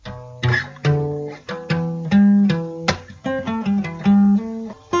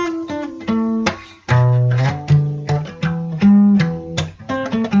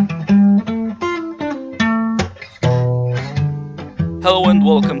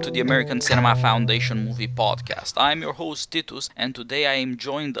welcome to the American Cinema Foundation Movie Podcast. I'm your host Titus, and today I am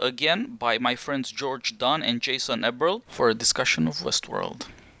joined again by my friends George Dunn and Jason Eberl for a discussion of Westworld.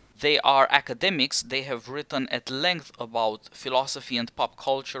 They are academics. They have written at length about philosophy and pop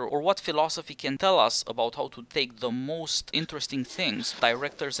culture, or what philosophy can tell us about how to take the most interesting things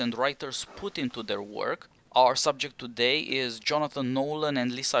directors and writers put into their work. Our subject today is Jonathan Nolan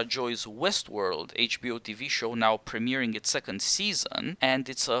and Lisa Joy's Westworld HBO TV show, now premiering its second season, and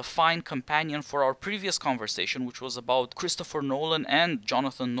it's a fine companion for our previous conversation, which was about Christopher Nolan and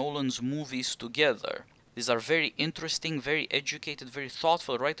Jonathan Nolan's movies together. These are very interesting, very educated, very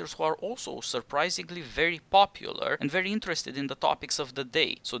thoughtful writers who are also surprisingly very popular and very interested in the topics of the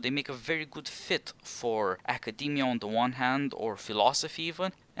day. So they make a very good fit for academia on the one hand, or philosophy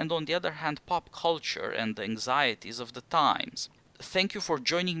even, and on the other hand, pop culture and the anxieties of the times. Thank you for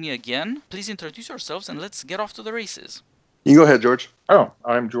joining me again. Please introduce yourselves and let's get off to the races. You can go ahead, George. Oh,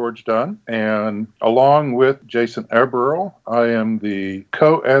 I'm George Dunn, and along with Jason Eberl, I am the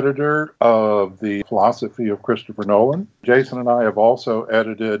co-editor of the philosophy of Christopher Nolan. Jason and I have also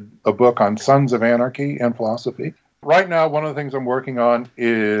edited a book on Sons of Anarchy and philosophy. Right now, one of the things I'm working on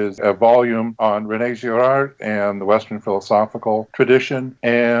is a volume on René Girard and the Western philosophical tradition,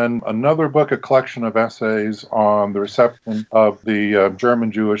 and another book, a collection of essays on the reception of the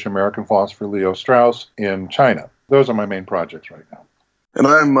German Jewish American philosopher Leo Strauss in China. Those are my main projects right now. And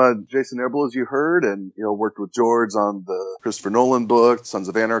I'm Jason Eberl, as you heard, and worked with George on the Christopher Nolan book, Sons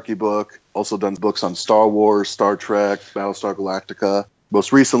of Anarchy book. Also done books on Star Wars, Star Trek, Battlestar Galactica.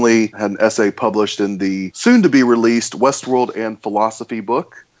 Most recently, had an essay published in the soon-to-be-released Westworld and Philosophy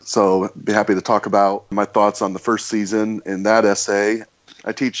book. So I'd be happy to talk about my thoughts on the first season in that essay.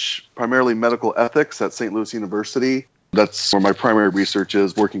 I teach primarily medical ethics at St. Louis University. That's where my primary research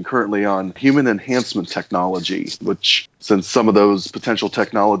is, working currently on human enhancement technology, which, since some of those potential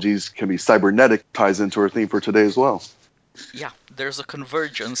technologies can be cybernetic, ties into our theme for today as well. Yeah, there's a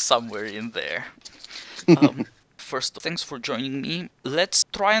convergence somewhere in there. First, thanks for joining me. Let's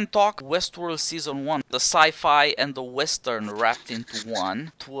try and talk Westworld Season 1, the sci-fi and the western wrapped into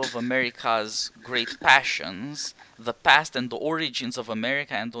one, two of America's great passions, the past and the origins of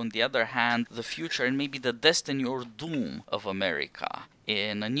America, and on the other hand, the future and maybe the destiny or doom of America.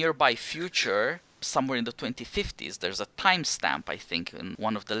 In a nearby future, somewhere in the 2050s, there's a timestamp, I think, in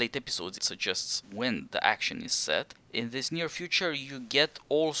one of the late episodes. It suggests when the action is set. In this near future, you get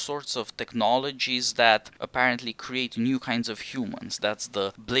all sorts of technologies that apparently create new kinds of humans. That's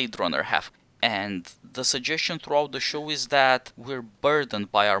the Blade Runner half. And the suggestion throughout the show is that we're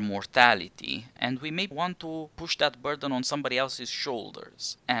burdened by our mortality, and we may want to push that burden on somebody else's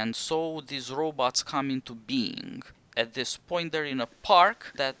shoulders. And so these robots come into being. At this point, they're in a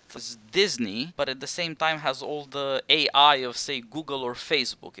park that is Disney, but at the same time has all the AI of, say, Google or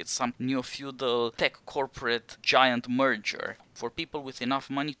Facebook. It's some neo-feudal tech corporate giant merger for people with enough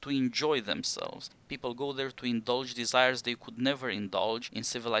money to enjoy themselves. People go there to indulge desires they could never indulge in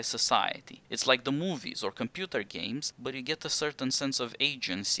civilized society. It's like the movies or computer games, but you get a certain sense of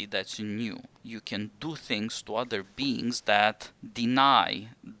agency that's new. You can do things to other beings that deny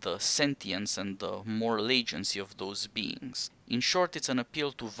the sentience and the moral agency of those beings. In short, it's an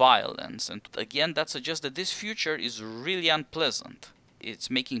appeal to violence, and again, that suggests that this future is really unpleasant.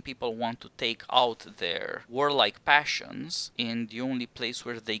 It's making people want to take out their warlike passions in the only place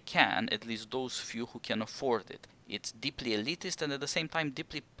where they can, at least those few who can afford it. It's deeply elitist and at the same time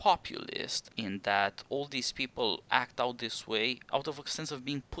deeply populist in that all these people act out this way out of a sense of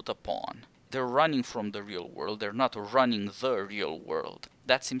being put upon. They're running from the real world, they're not running the real world.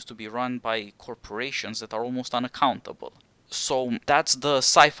 That seems to be run by corporations that are almost unaccountable. So that's the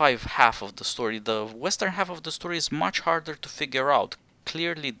sci-fi half of the story. The western half of the story is much harder to figure out.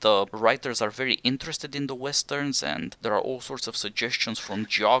 Clearly, the writers are very interested in the westerns, and there are all sorts of suggestions from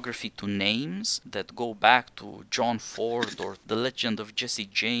geography to names that go back to John Ford or the legend of Jesse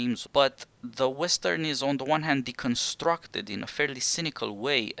James. But the western is, on the one hand, deconstructed in a fairly cynical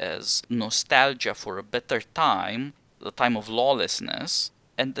way as nostalgia for a better time, the time of lawlessness.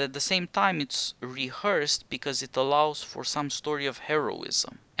 And at the same time, it's rehearsed because it allows for some story of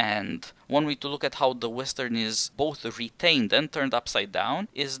heroism. And one way to look at how the Western is both retained and turned upside down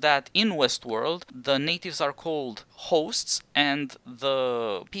is that in Westworld, the natives are called hosts and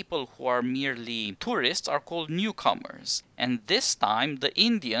the people who are merely tourists are called newcomers. And this time, the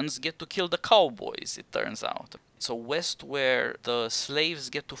Indians get to kill the cowboys, it turns out. It's a West where the slaves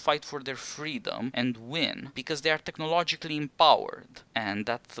get to fight for their freedom and win because they are technologically empowered. And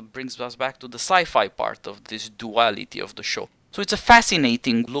that brings us back to the sci-fi part of this duality of the show. So it's a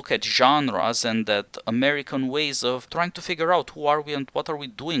fascinating look at genres and at American ways of trying to figure out who are we and what are we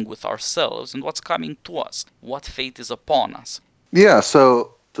doing with ourselves and what's coming to us, what fate is upon us. Yeah,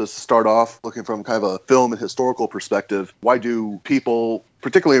 so to start off, looking from kind of a film and historical perspective, why do people,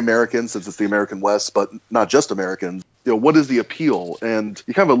 particularly Americans, since it's the American West, but not just Americans, what is the appeal? And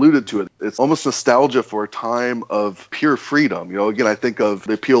you kind of alluded to it. It's almost nostalgia for a time of pure freedom. Again, I think of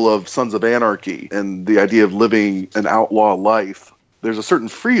the appeal of Sons of Anarchy and the idea of living an outlaw life. There's a certain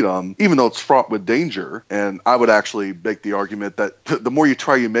freedom, even though it's fraught with danger. And I would actually make the argument that the more you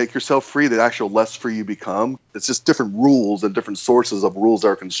try to make yourself free, the actual less free you become. It's just different rules and different sources of rules that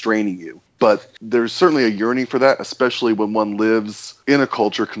are constraining you. But there's certainly a yearning for that, especially when one lives in a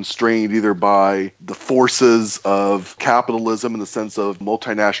culture constrained either by the forces of capitalism in the sense of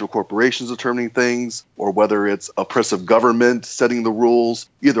multinational corporations determining things, or whether it's oppressive government setting the rules.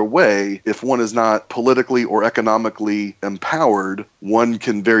 Either way, if one is not politically or economically empowered, one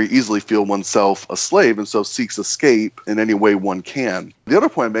can very easily feel oneself a slave and so seeks escape in any way one can. The other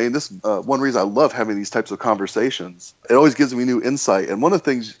point I made, and this one reason I love having these types of conversations, it always gives me new insight. And one of the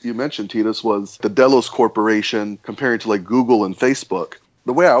things you mentioned, Titus, was the Delos Corporation comparing to like Google and Facebook.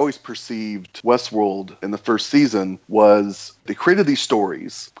 The way I always perceived Westworld in the first season was they created these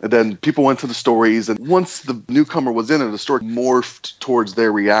stories, and then people went to the stories, and once the newcomer was in it, the story morphed towards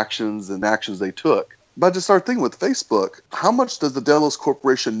their reactions and actions they took. But I just started thinking with Facebook, how much does the Delos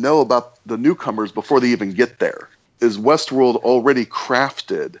Corporation know about the newcomers before they even get there? Is Westworld already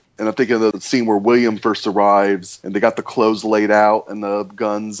crafted? And I'm thinking of the scene where William first arrives and they got the clothes laid out and the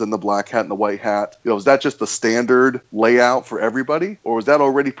guns and the black hat and the white hat. Is that just the standard layout for everybody? Or was that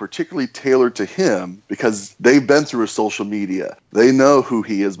already particularly tailored to him because they've been through his social media? They know who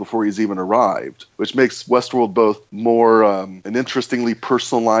he is before he's even arrived, which makes Westworld both more an interestingly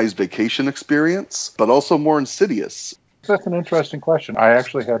personalized vacation experience, but also more insidious. That's an interesting question. I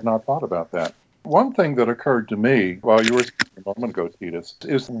actually had not thought about that. One thing that occurred to me while you were speaking a moment ago, Titus,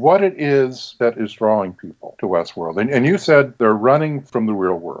 is what it is that is drawing people to Westworld. And you said they're running from the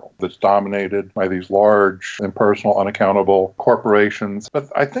real world that's dominated by these large, impersonal, unaccountable corporations.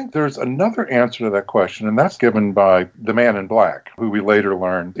 But I think there's another answer to that question, and that's given by the man in black, who we later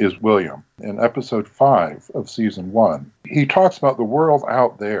learn is William. In episode 5 of season 1, he talks about the world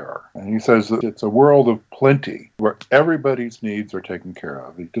out there, and he says that it's a world of plenty where everybody's needs are taken care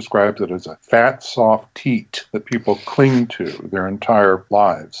of. He describes it as a fat, soft teat that people cling to their entire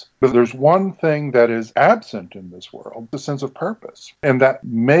lives. But there's one thing that is absent in this world, the sense of purpose. And that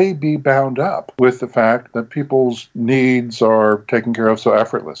may be bound up with the fact that people's needs are taken care of so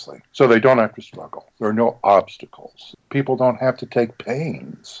effortlessly. So they don't have to struggle. There are no obstacles. People don't have to take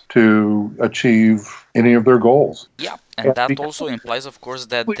pains to achieve any of their goals. Yeah, and that also implies, of course,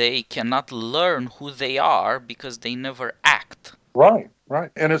 that they cannot learn who they are because they never act. Right.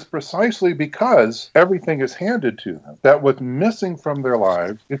 And it's precisely because everything is handed to them that what's missing from their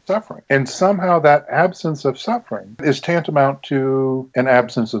lives is suffering. And somehow that absence of suffering is tantamount to an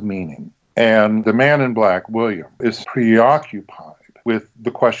absence of meaning. And the man in black, William, is preoccupied with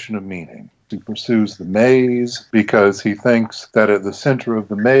the question of meaning. He pursues the maze because he thinks that at the center of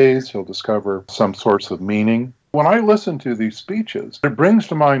the maze he'll discover some source of meaning. When I listen to these speeches, it brings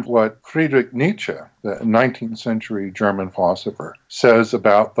to mind what Friedrich Nietzsche, the 19th century German philosopher, says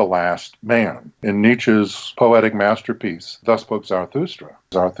about the last man. In Nietzsche's poetic masterpiece, Thus Spoke Zarathustra,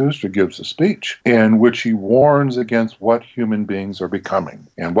 Zarathustra gives a speech in which he warns against what human beings are becoming.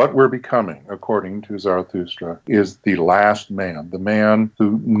 And what we're becoming, according to Zarathustra, is the last man, the man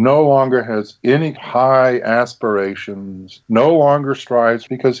who no longer has any high aspirations, no longer strives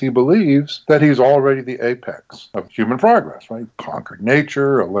because he believes that he's already the apex of human progress, right? Conquered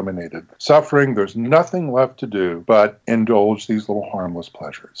nature, eliminated suffering. There's nothing left to do but indulge these little harmless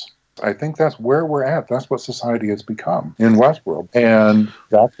pleasures. I think that's where we're at. That's what society has become in Westworld. And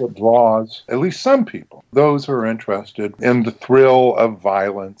that's what draws at least some people, those who are interested in the thrill of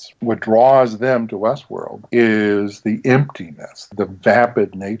violence. What draws them to Westworld is the emptiness, the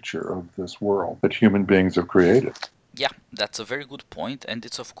vapid nature of this world that human beings have created. Yeah, that's a very good point, and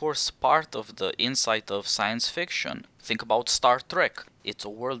it's of course part of the insight of science fiction. Think about Star Trek. It's a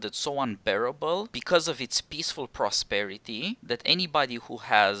world that's so unbearable because of its peaceful prosperity that anybody who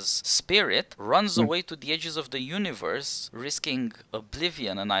has spirit runs away to the edges of the universe, risking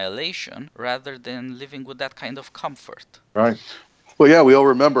oblivion, annihilation, rather than living with that kind of comfort. Right. Well, yeah, we all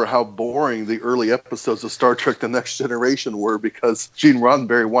remember how boring the early episodes of Star Trek The Next Generation were because Gene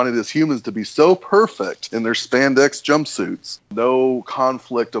Roddenberry wanted his humans to be so perfect in their spandex jumpsuits. No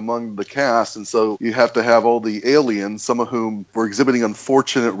conflict among the cast, and so you have to have all the aliens, some of whom were exhibiting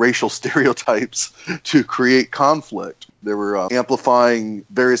unfortunate racial stereotypes, to create conflict. They were amplifying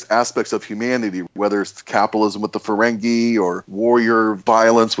various aspects of humanity, whether it's capitalism with the Ferengi, or warrior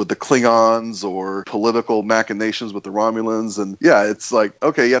violence with the Klingons, or political machinations with the Romulans. And yeah, it's like,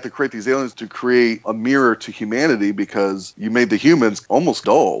 okay, you have to create these aliens to create a mirror to humanity because you made the humans almost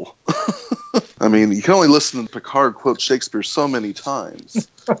dull. I mean, you can only listen to Picard quote Shakespeare so many times,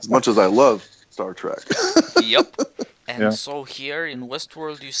 as much as I love Star Trek. Yep. And so here in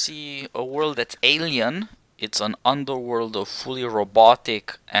Westworld, you see a world that's alien. It's an underworld of fully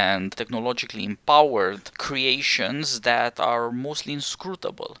robotic and technologically empowered creations that are mostly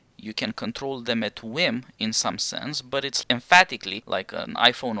inscrutable. You can control them at whim in some sense, but it's emphatically like an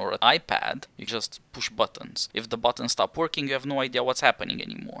iPhone or an iPad. You just push buttons. If the buttons stop working, you have no idea what's happening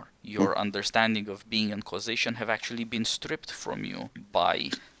anymore. Your understanding of being and causation have actually been stripped from you by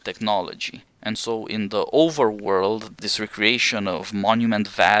technology. And so in the overworld, this recreation of Monument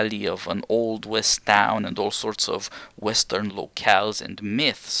Valley, of an old West town and all sorts of Western locales and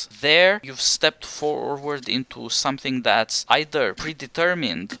myths, there you've stepped forward into something that's either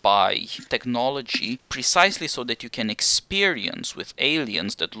predetermined by technology precisely so that you can experience with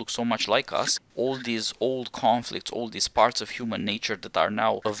aliens that look so much like us all these old conflicts, all these parts of human nature that are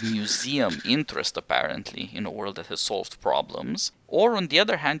now of museum interest apparently in a world that has solved problems. Or on the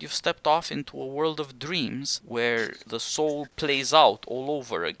other hand, you've stepped off into a world of dreams where the soul plays out all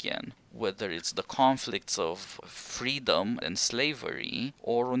over again, whether it's the conflicts of freedom and slavery,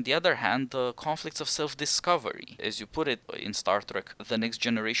 or on the other hand, the conflicts of self-discovery. As you put it in Star Trek, the next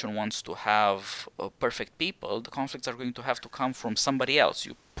generation wants to have perfect people. The conflicts are going to have to come from somebody else.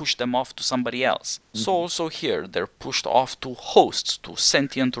 You push them off to somebody else. So also here, they're pushed off to hosts, to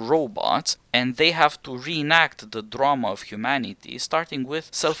sentient robots, and they have to reenact the drama of humanity, starting with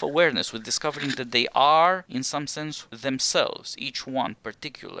self-awareness, with discovering that they are, in some sense, themselves, each one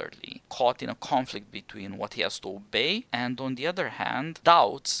particularly, caught in a conflict between what he has to obey, and on the other hand,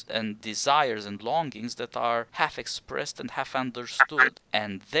 doubts and desires and longings that are half expressed and half understood.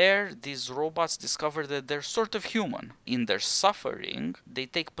 And there, these robots discover that they're sort of human. In their suffering, they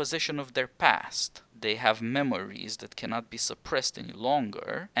take possession of their past. They have memories that cannot be suppressed any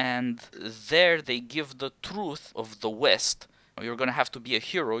longer, and there they give the truth of the West. You're going to have to be a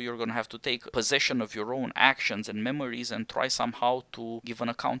hero, you're going to have to take possession of your own actions and memories and try somehow to give an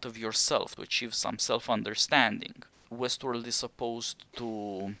account of yourself, to achieve some self-understanding. Westworld is supposed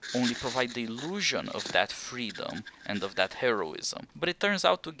to only provide the illusion of that freedom and of that heroism, but it turns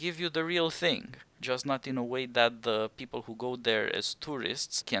out to give you the real thing, just not in a way that the people who go there as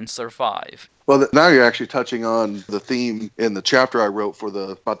tourists can survive. Well, now you're actually touching on the theme in the chapter I wrote for the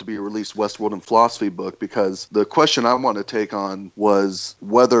about-to-be-released Westworld and Philosophy book, because the question I want to take on was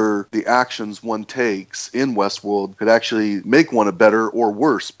whether the actions one takes in Westworld could actually make one a better or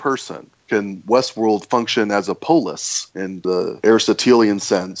worse person. Can Westworld function as a polis in the Aristotelian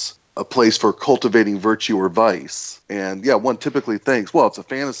sense, a place for cultivating virtue or vice? And yeah, one typically thinks, well, it's a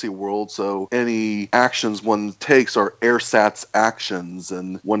fantasy world, so any actions one takes are ersatz actions,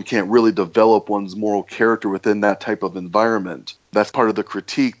 and one can't really develop one's moral character within that type of environment. That's part of the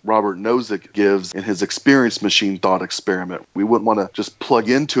critique Robert Nozick gives in his experience machine thought experiment. We wouldn't want to just plug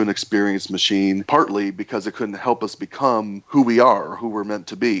into an experience machine, partly because it couldn't help us become who we are, who we're meant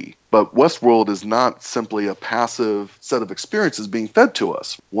to be. But Westworld is not simply a passive set of experiences being fed to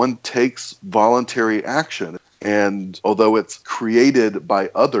us. One takes voluntary action. And although it's created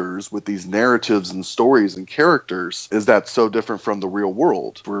by others with these narratives and stories and characters, is that so different from the real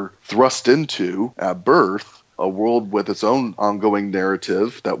world? We're thrust into, at birth, a world with its own ongoing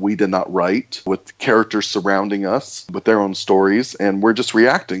narrative that we did not write, with characters surrounding us, with their own stories, and we're just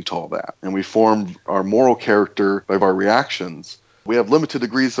reacting to all that. And we form our moral character by our reactions. We have limited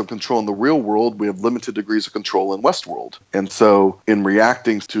degrees of control in the real world. We have limited degrees of control in Westworld. And so in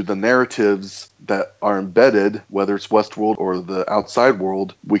reacting to the narratives that are embedded, whether it's Westworld or the outside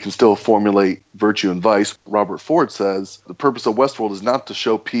world, we can still formulate virtue and vice. Robert Ford says, the purpose of Westworld is not to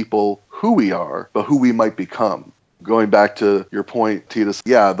show people who we are, but who we might become. Going back to your point, Titus,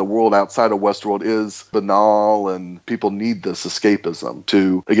 yeah, the world outside of Westworld is banal, and people need this escapism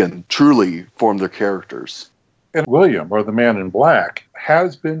to, again, truly form their characters. And William, or the Man in Black,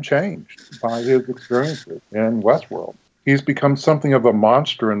 has been changed by his experiences in Westworld. He's become something of a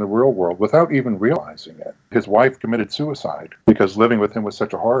monster in the real world without even realizing it. His wife committed suicide because living with him was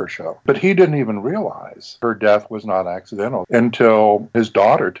such a horror show. But he didn't even realize her death was not accidental until his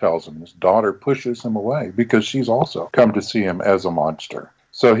daughter tells him. His daughter pushes him away because she's also come to see him as a monster.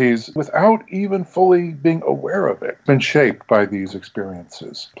 So he's, without even fully being aware of it, been shaped by these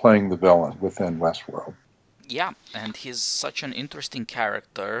experiences, playing the villain within Westworld. Yeah, and he's such an interesting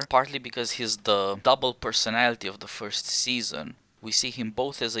character, partly because he's the double personality of the first season. We see him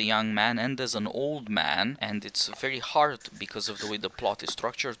both as a young man and as an old man, and it's very hard because of the way the plot is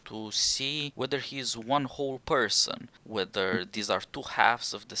structured to see whether he is one whole person, whether these are two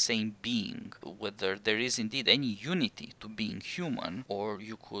halves of the same being, whether there is indeed any unity to being human, or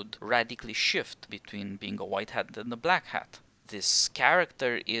you could radically shift between being a white hat and a black hat. This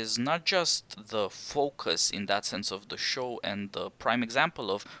character is not just the focus in that sense of the show and the prime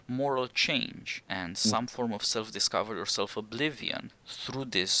example of moral change and some form of self-discovery or self-oblivion through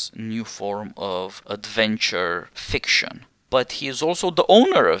this new form of adventure fiction. But he is also the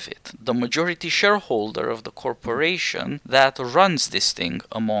owner of it, the majority shareholder of the corporation that runs this thing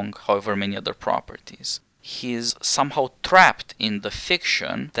among however many other properties. He's somehow trapped in the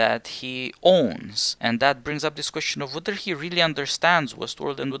fiction that he owns. And that brings up this question of whether he really understands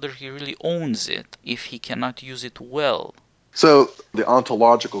Westworld and whether he really owns it if he cannot use it well. So the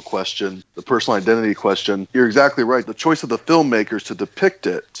ontological question, the personal identity question, you're exactly right. The choice of the filmmakers to depict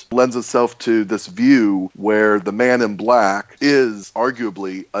it lends itself to this view where the man in black is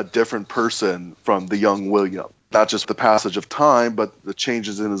arguably a different person from the young William. Not just the passage of time, but the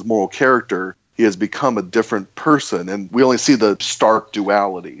changes in his moral character. He has become a different person, and we only see the stark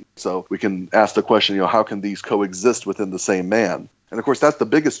duality. So we can ask the question, how can these coexist within the same man? And of course, that's the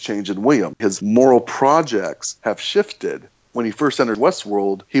biggest change in William. His moral projects have shifted. When he first entered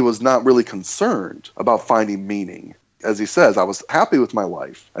Westworld, he was not really concerned about finding meaning. As he says, I was happy with my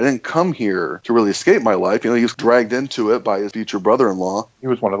life. I didn't come here to really escape my life. He was dragged into it by his future brother-in-law. He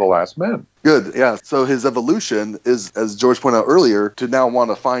was one of the last men. Good, yeah. So his evolution is, as George pointed out earlier, to now want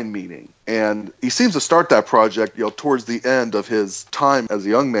to find meaning. And he seems to start that project, towards the end of his time as a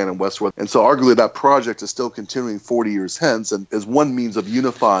young man in Westworld. And so arguably that project is still continuing 40 years hence and is one means of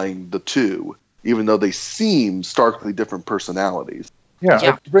unifying the two, even though they seem starkly different personalities. Yeah.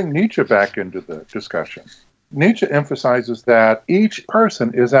 To bring Nietzsche back into the discussion. Nietzsche emphasizes that each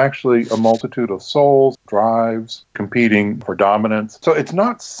person is actually a multitude of souls, drives, competing for dominance. So it's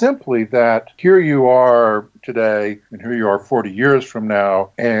not simply that here you are today and here you are 40 years from now,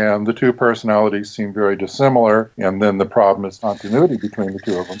 and the two personalities seem very dissimilar, and then the problem is continuity between the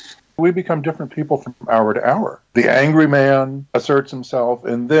two of them. We become different people from hour to hour. The angry man asserts himself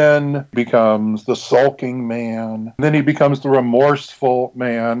and then becomes the sulking man. Then he becomes the remorseful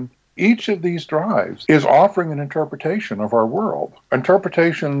man. Each of these drives is offering an interpretation of our world,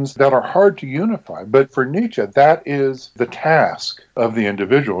 interpretations that are hard to unify. But for Nietzsche, that is the task of the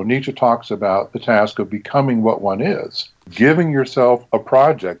individual. Nietzsche talks about the task of becoming what one is, giving yourself a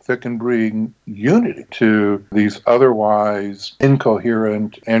project that can bring unity to these otherwise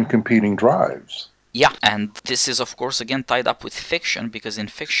incoherent and competing drives. Yeah, and this is of course again tied up with fiction, because in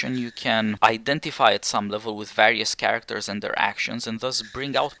fiction you can identify at some level with various characters and their actions and thus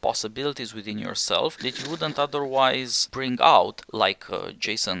bring out possibilities within yourself that you wouldn't otherwise bring out, like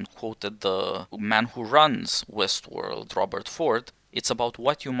Jason quoted the man who runs Westworld, Robert Ford. It's about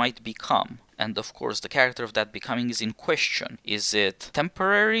what you might become. And of course, the character of that becoming is in question. Is it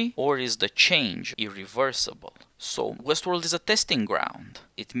temporary or is the change irreversible? So Westworld is a testing ground.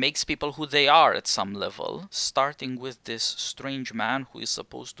 It makes people who they are at some level, starting with this strange man who is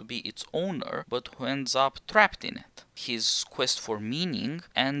supposed to be its owner, but who ends up trapped in it. His quest for meaning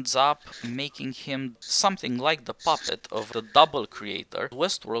ends up making him something like the puppet of the double creator,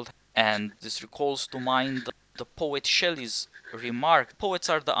 Westworld. And this recalls to mind the poet Shelley's remark, poets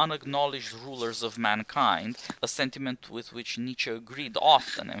are the unacknowledged rulers of mankind, a sentiment with which Nietzsche agreed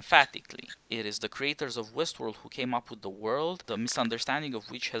often, emphatically. It is the creators of Westworld who came up with the world, the misunderstanding of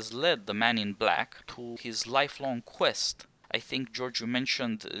which has led the man in black to his lifelong quest. I think, George, you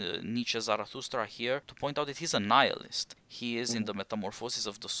mentioned Nietzsche's Zarathustra here to point out that he's a nihilist. He is, in the Metamorphosis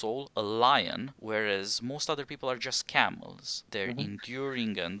of the Soul, a lion, whereas most other people are just camels. They're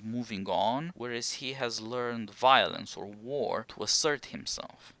enduring and moving on, whereas he has learned violence or war to assert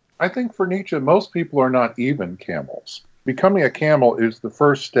himself. I think for Nietzsche, most people are not even camels. Becoming a camel is the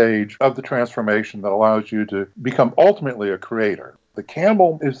first stage of the transformation that allows you to become ultimately a creator. The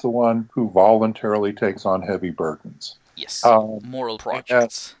camel is the one who voluntarily takes on heavy burdens. Yes, moral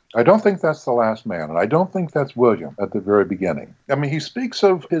projects. I don't think that's the last man, and I don't think that's William at the very beginning. I mean, he speaks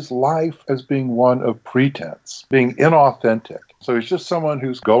of his life as being one of pretense, being inauthentic. So he's just someone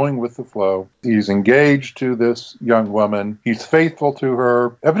who's going with the flow. He's engaged to this young woman. He's faithful to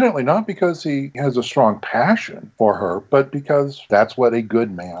her, evidently not because he has a strong passion for her, but because that's what a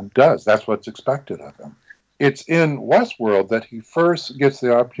good man does. That's what's expected of him. It's in Westworld that he first gets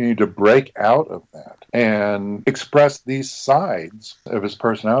the opportunity to break out of that and express these sides of his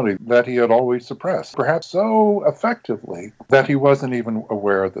personality that he had always suppressed, perhaps so effectively that he wasn't even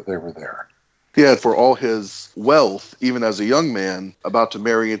aware that they were there. Yeah, for all his wealth, even as a young man, about to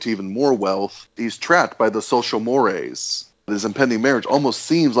marry into even more wealth, he's trapped by the social mores. His impending marriage almost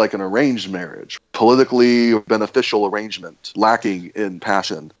seems like an arranged marriage, politically beneficial arrangement, lacking in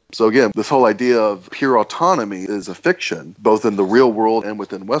passion. So again, this whole idea of pure autonomy is a fiction, both in the real world and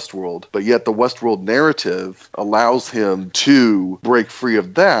within Westworld, but yet the Westworld narrative allows him to break free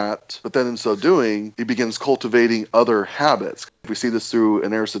of that, but then in so doing, he begins cultivating other habits. If we see this through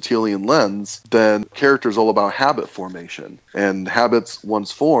an Aristotelian lens, then character is all about habit formation. And habits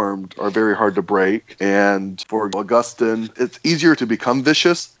once formed are very hard to break. And for Augustine, it's easier to become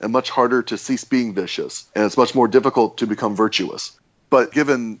vicious and much harder to cease being vicious. And it's much more difficult to become virtuous. But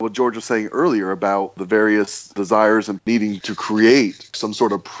given what George was saying earlier about the various desires and needing to create some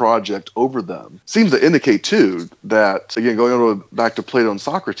sort of project over them, seems to indicate, too, that, again, going on back to Plato and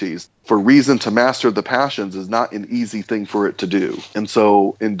Socrates, for reason to master the passions is not an easy thing for it to do. And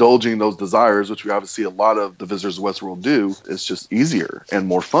so indulging those desires, which we obviously a lot of the visitors of Westworld do, is just easier and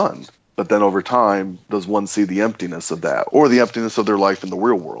more fun. But then over time, does one see the emptiness of that, or the emptiness of their life in the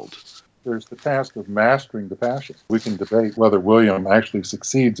real world? There's the task of mastering the passion. We can debate whether William actually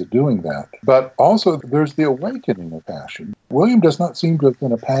succeeds at doing that. But also, there's the awakening of passion. William does not seem to have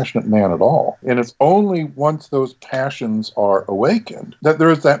been a passionate man at all. And it's only once those passions are awakened that there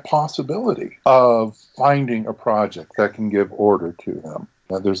is that possibility of finding a project that can give order to them.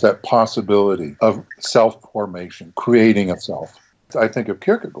 There's that possibility of self-formation, creating a self. I think of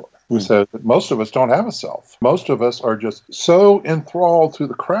Kierkegaard, who says that most of us don't have a self. Most of us are just so enthralled through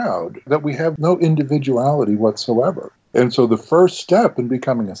the crowd that we have no individuality whatsoever. And so the first step in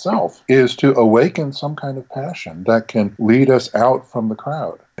becoming a self is to awaken some kind of passion that can lead us out from the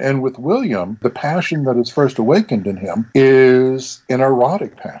crowd. And with William, the passion that is first awakened in him is an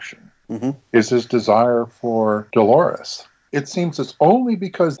erotic passion, is his desire for Dolores. It seems it's only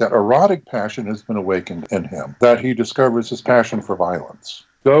because that erotic passion has been awakened in him that he discovers his passion for violence.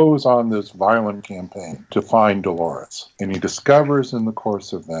 Goes on this violent campaign to find Dolores, and he discovers in the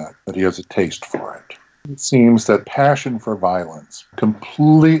course of that he has a taste for it. It seems that passion for violence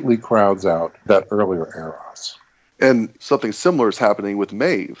completely crowds out that earlier eros. And something similar is happening with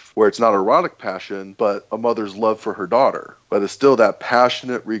Maeve, where it's not erotic passion, but a mother's love for her daughter. But it's still that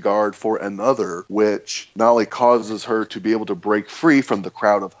passionate regard for another, which not only causes her to be able to break free from the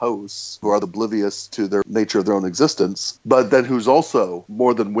crowd of hosts who are oblivious to the nature of their own existence, but then who's also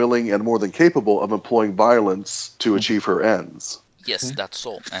more than willing and more than capable of employing violence to achieve her ends. Yes, that's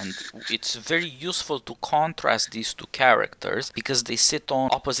so. And it's very useful to contrast these two characters because they sit on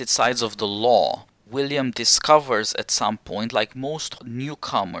opposite sides of the law. William discovers at some point, like most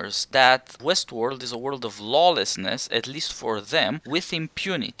newcomers, that Westworld is a world of lawlessness, at least for them, with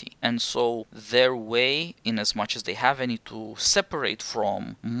impunity. And so their way, in as much as they have any, to separate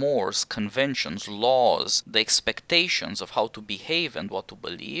from mores, conventions, laws, the expectations of how to behave and what to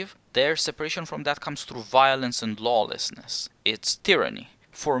believe, their separation from that comes through violence and lawlessness. It's tyranny.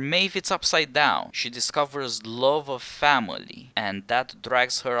 For Maeve, it's upside down. She discovers love of family, and that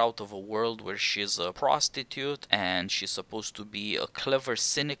drags her out of a world where she's a prostitute and she's supposed to be a clever,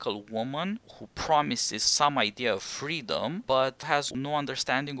 cynical woman who promises some idea of freedom, but has no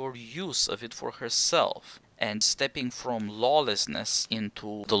understanding or use of it for herself. And stepping from lawlessness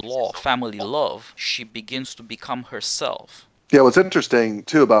into the law, family love, she begins to become herself. Yeah, what's interesting,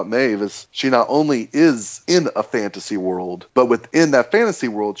 too, about Maeve is she not only is in a fantasy world, but within that fantasy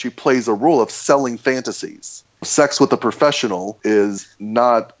world, she plays a role of selling fantasies. Sex with a professional is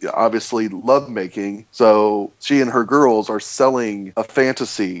not obviously lovemaking, so she and her girls are selling a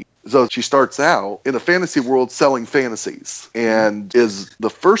fantasy. So she starts out in a fantasy world selling fantasies and is the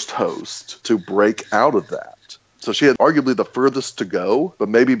first host to break out of that. So she had arguably the furthest to go, but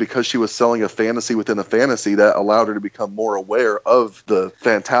maybe because she was selling a fantasy within a fantasy, that allowed her to become more aware of the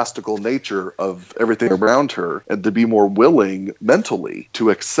fantastical nature of everything around her and to be more willing mentally to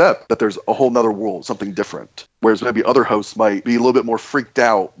accept that there's a whole nother world, something different. Whereas maybe other hosts might be a little bit more freaked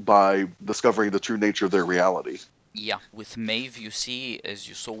out by discovering the true nature of their reality. Yeah, with Maeve you see, as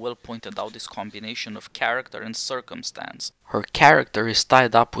you so well pointed out, this combination of character and circumstance. Her character is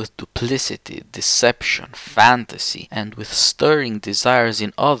tied up with duplicity, deception, fantasy, and with stirring desires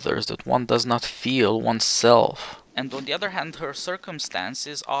in others that one does not feel oneself. And on the other hand, her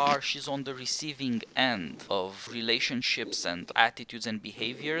circumstances are she's on the receiving end of relationships and attitudes and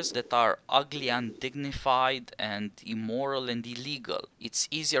behaviors that are ugly, undignified, and immoral and illegal. It's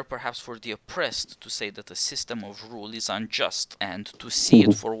easier perhaps for the oppressed to say that a system of rule is unjust and to see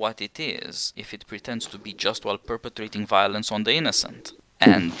it for what it is if it pretends to be just while perpetrating violence on the innocent.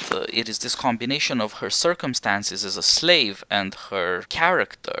 And it is this combination of her circumstances as a slave and her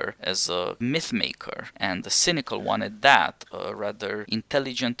character as a myth maker, and the cynical one at that, a rather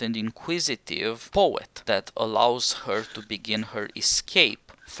intelligent and inquisitive poet, that allows her to begin her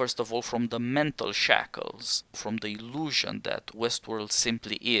escape. First of all, from the mental shackles, from the illusion that Westworld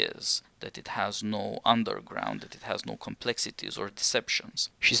simply is, that it has no underground, that it has no complexities or deceptions.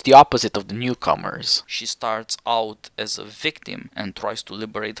 She's the opposite of the newcomers. She starts out as a victim and tries to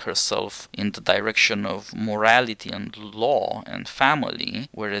liberate herself in the direction of morality and law and family,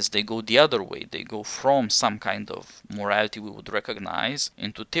 whereas they go the other way. They go from some kind of morality we would recognize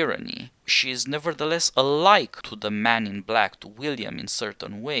into tyranny. She is nevertheless alike to the man in black, to William in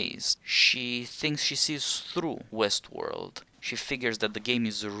certain ways. She thinks she sees through Westworld. She figures that the game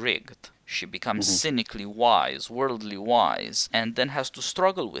is rigged. She becomes cynically wise, worldly wise, and then has to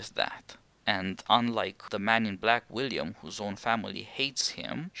struggle with that. And unlike the man in black, William, whose own family hates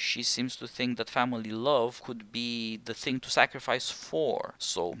him, she seems to think that family love could be the thing to sacrifice for.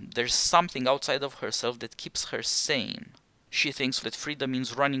 So there's something outside of herself that keeps her sane. She thinks that freedom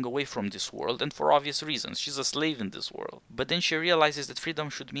means running away from this world, and for obvious reasons. She's a slave in this world. But then she realizes that freedom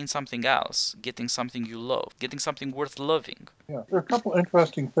should mean something else, getting something you love, getting something worth loving. Yeah, there are a couple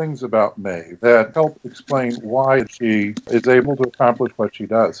interesting things about Maeve that help explain why she is able to accomplish what she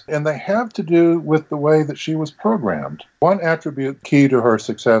does. And they have to do with the way that she was programmed. One attribute key to her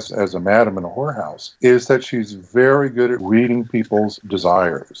success as a madam in a whorehouse is that she's very good at reading people's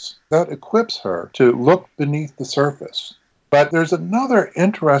desires. That equips her to look beneath the surface. But there's another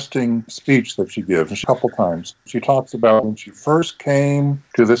interesting speech that she gives a couple times. She talks about when she first came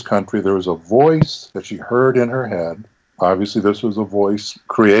to this country, there was a voice that she heard in her head. Obviously, this was a voice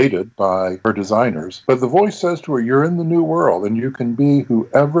created by her designers. But the voice says to her, you're in the new world and you can be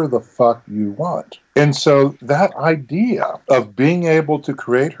whoever the fuck you want. And so that idea of being able to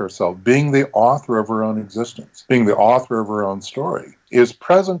create herself, being the author of her own existence, being the author of her own story, is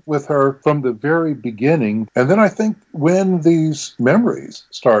present with her from the very beginning. And then I think when these memories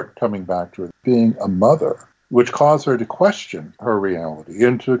start coming back to her, being a mother, which cause her to question her reality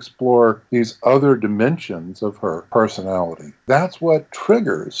and to explore these other dimensions of her personality. That's what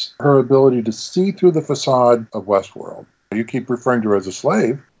triggers her ability to see through the facade of Westworld. You keep referring to her as a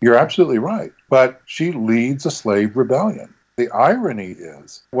slave. You're absolutely right. But she leads a slave rebellion. The irony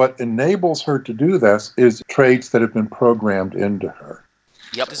is, what enables her to do this is traits that have been programmed into her.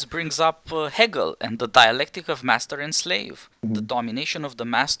 Yep, this brings up Hegel and the dialectic of master and slave. The domination of the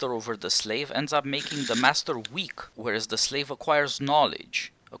master over the slave ends up making the master weak, whereas the slave acquires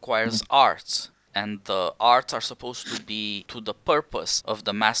knowledge, acquires arts. And the arts are supposed to be to the purpose of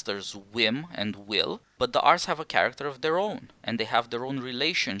the master's whim and will, but the arts have a character of their own, and they have their own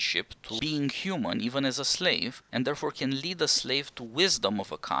relationship to being human, even as a slave, and therefore can lead a slave to wisdom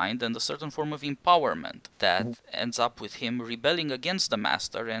of a kind and a certain form of empowerment that ends up with him rebelling against the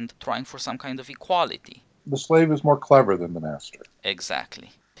master and trying for some kind of equality. The slave is more clever than the master.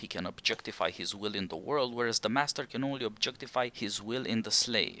 Exactly. He can objectify his will in the world, whereas the master can only objectify his will in the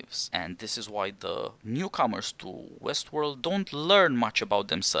slaves. And this is why the newcomers to Westworld don't learn much about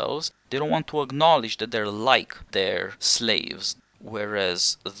themselves. They don't want to acknowledge that they're like their slaves.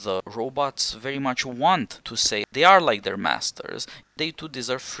 Whereas the robots very much want to say they are like their masters. They too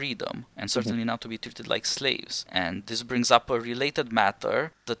deserve freedom, and certainly not to be treated like slaves. And this brings up a related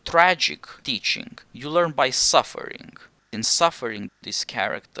matter, the tragic teaching. You learn by suffering. In suffering, these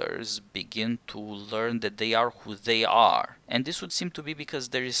characters begin to learn that they are who they are. And this would seem to be because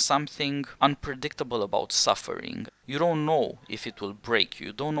there is something unpredictable about suffering. You don't know if it will break you.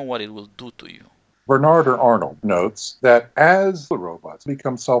 You don't know what it will do to you. Bernard or Arnold notes that as the robots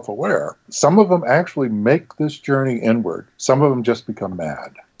become self-aware, some of them actually make this journey inward. Some of them just become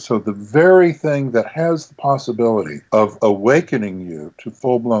mad. So the very thing that has the possibility of awakening you to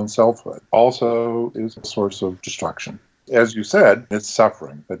full-blown selfhood also is a source of destruction. As you said, it's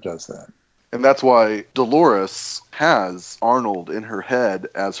suffering that does that. And that's why Dolores has Arnold in her head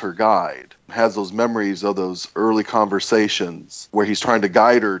as her guide, has those memories of those early conversations where he's trying to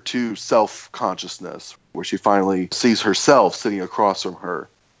guide her to self-consciousness, where she finally sees herself sitting across from her.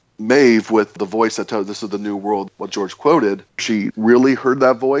 Maeve, with the voice that tells this is the new world, what George quoted, she really heard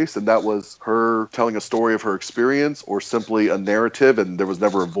that voice, and that was her telling a story of her experience, or simply a narrative, and there was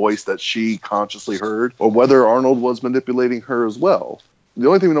never a voice that she consciously heard, or whether Arnold was manipulating her as well. The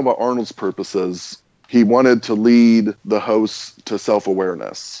only thing we know about Arnold's purpose is he wanted to lead the hosts to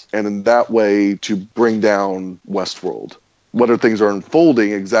self-awareness, and in that way to bring down Westworld. Whether things are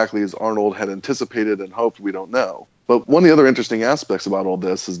unfolding exactly as Arnold had anticipated and hoped, we don't know. But one of the other interesting aspects about all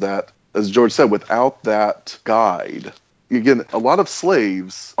this is that, as George said, without that guide, again, a lot of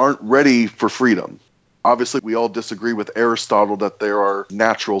slaves aren't ready for freedom. Obviously, we all disagree with Aristotle that there are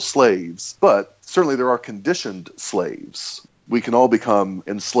natural slaves, but certainly there are conditioned slaves. We can all become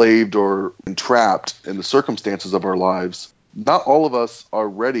enslaved or entrapped in the circumstances of our lives. Not all of us are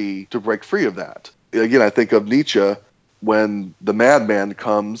ready to break free of that. Again, I think of Nietzsche when the madman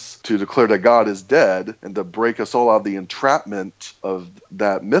comes to declare that God is dead and to break us all out of the entrapment of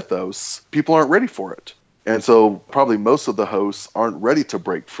that mythos. People aren't ready for it. And so probably most of the hosts aren't ready to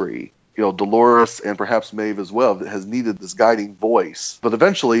break free. Dolores and perhaps Maeve as well has needed this guiding voice. But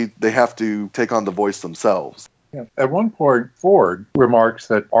eventually they have to take on the voice themselves. Yeah. At one point, Ford remarks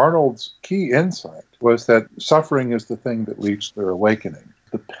that Arnold's key insight was that suffering is the thing that leads to their awakening.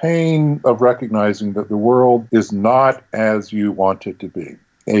 The pain of recognizing that the world is not as you want it to be,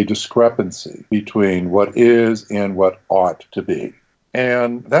 a discrepancy between what is and what ought to be.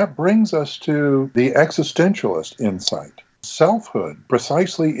 And that brings us to the existentialist insight. Selfhood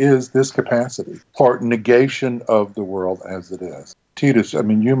precisely is this capacity for negation of the world as it is. Titus,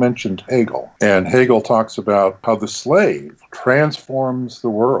 you mentioned Hegel, and Hegel talks about how the slave transforms the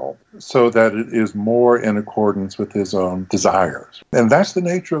world so that it is more in accordance with his own desires. And that's the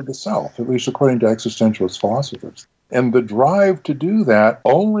nature of the self, at least according to existentialist philosophers. And the drive to do that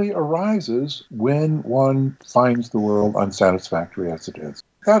only arises when one finds the world unsatisfactory as it is.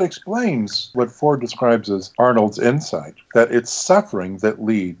 That explains what Ford describes as Arnold's insight, that it's suffering that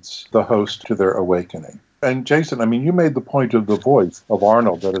leads the host to their awakening. And Jason, you made the point of the voice of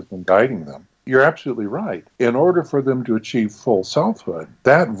Arnold that has been guiding them. You're absolutely right. In order for them to achieve full selfhood,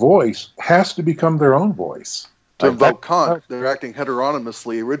 that voice has to become their own voice. To invoke Kant, they're acting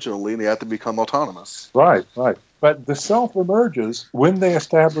heteronomously originally, and they have to become autonomous. Right. But the self emerges when they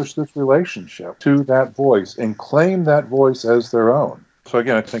establish this relationship to that voice and claim that voice as their own. So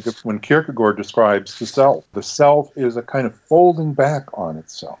again, I think of when Kierkegaard describes the self is a kind of folding back on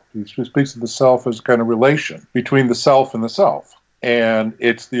itself. He speaks of the self as a kind of relation between the self and the self. And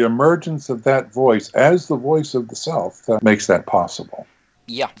it's the emergence of that voice as the voice of the self that makes that possible.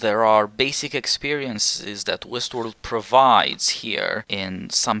 Yeah, there are basic experiences that Westworld provides here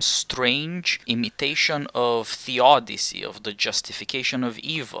in some strange imitation of theodicy, of the justification of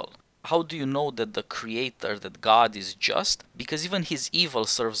evil. How do you know that the Creator, that God is just? Because even his evil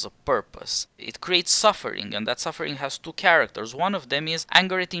serves a purpose. It creates suffering, and that suffering has two characters. One of them is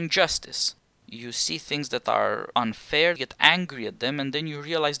anger at injustice. You see things that are unfair, get angry at them, and then you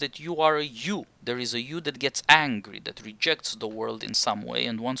realize that you are a you. There is a you that gets angry, that rejects the world in some way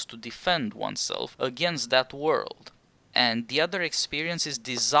and wants to defend oneself against that world. And the other experience is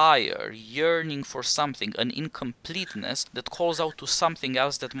desire, yearning for something, an incompleteness that calls out to something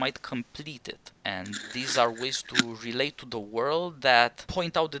else that might complete it. And these are ways to relate to the world that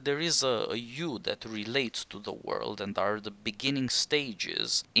point out that there is a you that relates to the world and are the beginning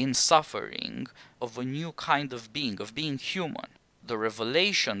stages in suffering of a new kind of being human. The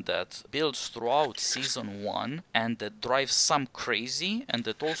revelation that builds throughout season 1 and that drives some crazy and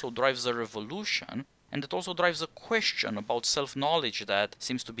that also drives a revolution and it also drives a question about self-knowledge that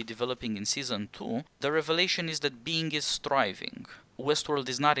seems to be developing in Season 2. The revelation is that being is striving. Westworld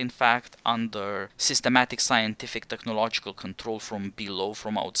is not in fact under systematic scientific technological control from below,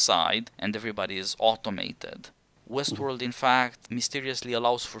 from outside, and everybody is automated. Westworld in fact mysteriously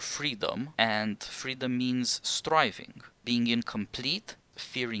allows for freedom, and freedom means striving, being incomplete,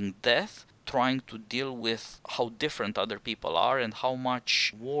 fearing death, trying to deal with how different other people are and how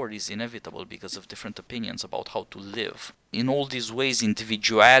much war is inevitable because of different opinions about how to live. In all these ways,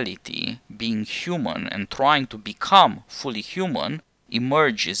 individuality, being human and trying to become fully human,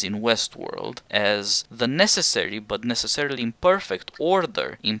 emerges in Westworld as the necessary but necessarily imperfect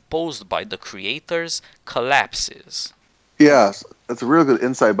order imposed by the creators collapses. Yes, that's a real good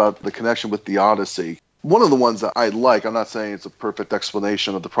insight about the connection with the Odyssey. One of the ones that I like, I'm not saying it's a perfect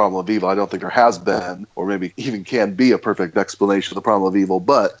explanation of the problem of evil. I don't think there has been, or maybe even can be a perfect explanation of the problem of evil.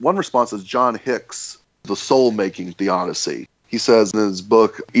 But one response is John Hicks, the soul making the Odyssey. He says in his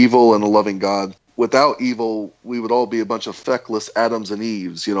book, Evil and a Loving God, without evil, we would all be a bunch of feckless Adams and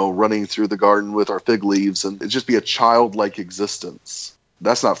Eves, running through the garden with our fig leaves, and it'd just be a childlike existence.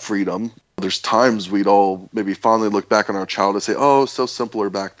 That's not freedom. There's times we'd all maybe fondly look back on our childhood and say, oh, so simpler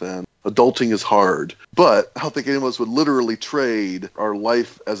back then. Adulting is hard. But I don't think any of us would literally trade our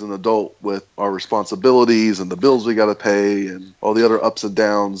life as an adult with our responsibilities and the bills we got to pay and all the other ups and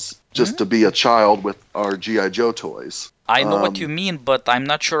downs just to be a child with our G.I. Joe toys. I know what you mean, but I'm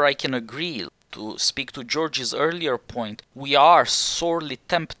not sure I can agree. To speak to George's earlier point, we are sorely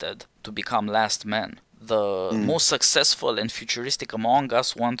tempted to become last men. The most successful and futuristic among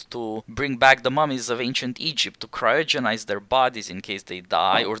us want to bring back the mummies of ancient Egypt, to cryogenize their bodies in case they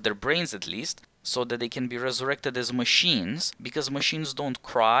die, or their brains at least, so that they can be resurrected as machines, because machines don't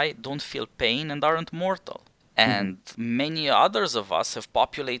cry, don't feel pain, and aren't mortal. And many others of us have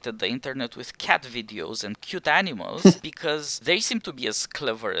populated the internet with cat videos and cute animals because they seem to be as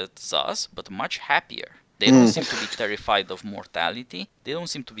clever as us, but much happier. They don't seem to be terrified of mortality. They don't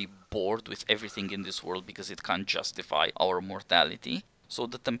seem to be bored with everything in this world because it can't justify our mortality. So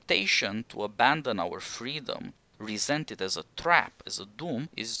the temptation to abandon our freedom, resent it as a trap, as a doom,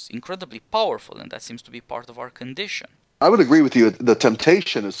 is incredibly powerful, and that seems to be part of our condition. I would agree with you. The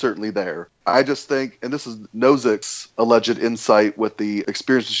temptation is certainly there. I just think, and this is Nozick's alleged insight with the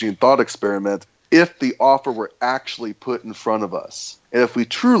experience machine thought experiment, if the offer were actually put in front of us, and if we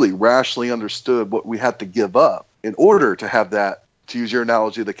truly rationally understood what we had to give up in order to have that, to use your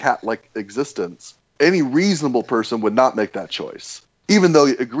analogy, the cat-like existence, any reasonable person would not make that choice. Even though,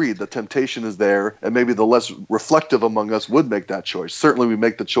 agreed, the temptation is there, and maybe the less reflective among us would make that choice. Certainly we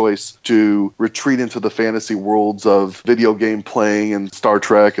make the choice to retreat into the fantasy worlds of video game playing and Star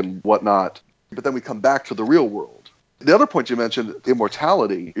Trek and whatnot. But then we come back to the real world. The other point you mentioned,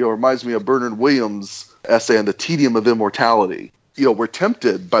 immortality, reminds me of Bernard Williams' essay on the tedium of immortality. We're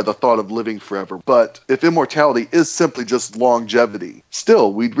tempted by the thought of living forever, but if immortality is simply just longevity,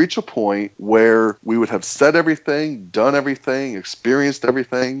 still, we'd reach a point where we would have said everything, done everything, experienced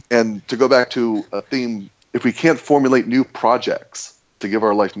everything. And to go back to a theme, if we can't formulate new projects to give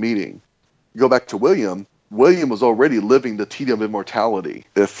our life meaning, go back to William was already living the tedium of immortality.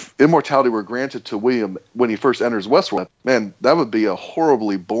 If immortality were granted to William when he first enters Westworld, man, that would be a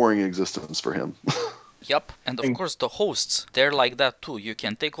horribly boring existence for him. Yep, and of course the hosts, they're like that too. You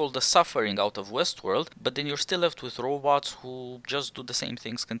can take all the suffering out of Westworld, but then you're still left with robots who just do the same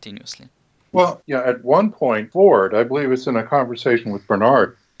things continuously. Well, yeah, at one point, Ford, I believe it's in a conversation with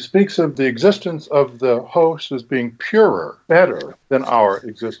Bernard, speaks of the existence of the host as being purer, better than our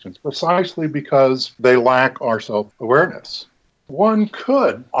existence, precisely because they lack our self-awareness. One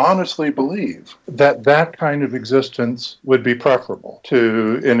could honestly believe that that kind of existence would be preferable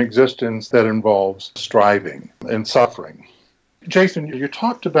to an existence that involves striving and suffering. Jason, you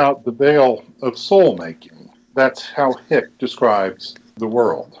talked about the veil of soul-making. That's how Hick describes the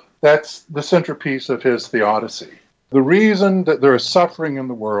world. That's the centerpiece of his Theodicy. The reason that there is suffering in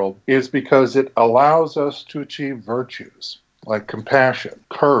the world is because it allows us to achieve virtues like compassion,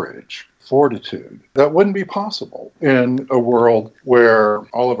 courage, fortitude. That wouldn't be possible in a world where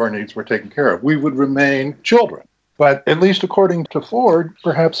all of our needs were taken care of. We would remain children, but at least according to Ford,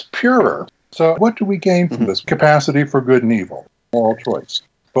 perhaps purer. So what do we gain from this capacity for good and evil, moral choice?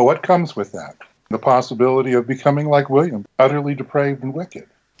 But what comes with that? The possibility of becoming like William, utterly depraved and wicked.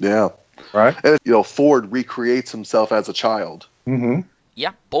 Yeah. Right? And, Ford recreates himself as a child. Mm-hmm.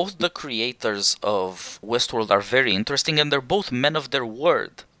 Yeah, both the creators of Westworld are very interesting, and they're both men of their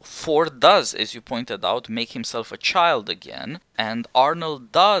word. Ford does, as you pointed out, make himself a child again, and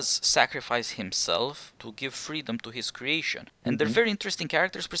Arnold does sacrifice himself to give freedom to his creation. And they're very interesting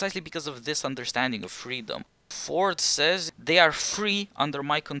characters precisely because of this understanding of freedom. Ford says they are free under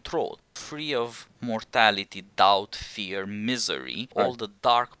my control, free of mortality, doubt, fear, misery, all the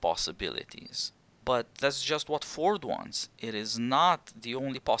dark possibilities. But that's just what Ford wants. It is not the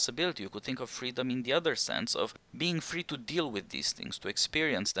only possibility. You could think of freedom in the other sense of being free to deal with these things, to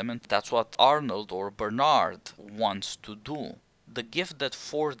experience them, and that's what Arnold or Bernard wants to do. The gift that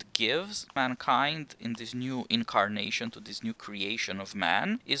Ford gives mankind in this new incarnation, to this new creation of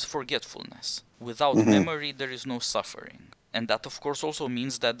man, is forgetfulness. Without memory, there is no suffering. And that, of course, also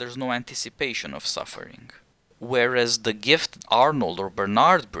means that there's no anticipation of suffering. Whereas the gift Arnold or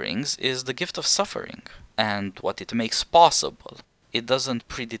Bernard brings is the gift of suffering and what it makes possible. It doesn't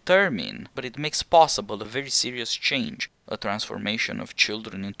predetermine, but it makes possible a very serious change, a transformation of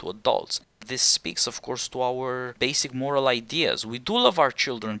children into adults. This speaks, of course, to our basic moral ideas. We do love our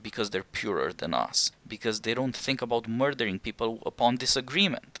children because they're purer than us, because they don't think about murdering people upon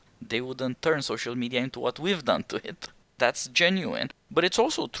disagreement. They wouldn't turn social media into what we've done to it. That's genuine. But it's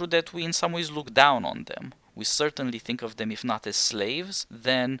also true that we in some ways look down on them. We certainly think of them, if not as slaves,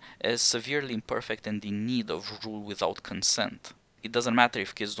 then as severely imperfect and in need of rule without consent. It doesn't matter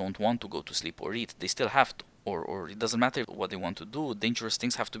if kids don't want to go to sleep or eat, they still have to. Or it doesn't matter what they want to do, dangerous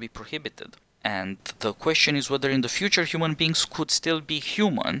things have to be prohibited. And the question is whether in the future human beings could still be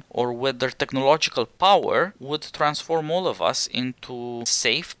human, or whether technological power would transform all of us into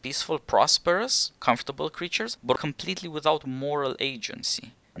safe, peaceful, prosperous, comfortable creatures, but completely without moral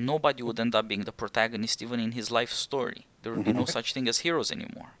agency. Nobody would end up being the protagonist even in his life story. There would be no such thing as heroes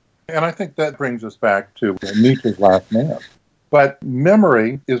anymore. And I think that brings us back to Nietzsche's last man. But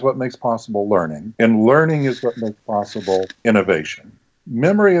memory is what makes possible learning, and learning is what makes possible innovation.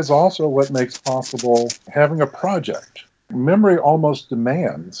 Memory is also what makes possible having a project. Memory almost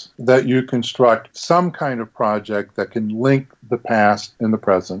demands that you construct some kind of project that can link the past and the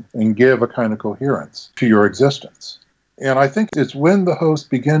present and give a kind of coherence to your existence. And I think it's when the hosts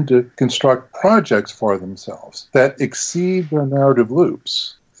begin to construct projects for themselves that exceed their narrative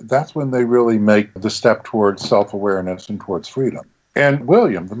loops, that's when they really make the step towards self-awareness and towards freedom. And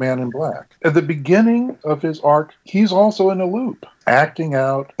William, the man in black, at the beginning of his arc, he's also in a loop, acting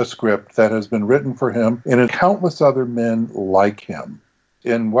out a script that has been written for him and countless other men like him.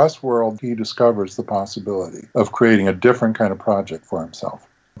 In Westworld, he discovers the possibility of creating a different kind of project for himself.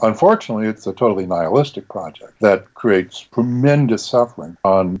 Unfortunately, it's a totally nihilistic project that creates tremendous suffering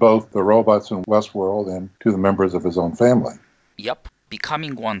on both the robots in Westworld and to the members of his own family. Yep.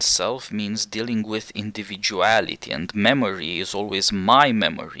 Becoming oneself means dealing with individuality, and memory is always my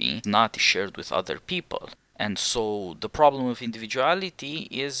memory, not shared with other people. And so the problem with individuality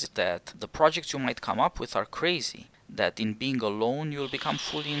is that the projects you might come up with are crazy. That in being alone you'll become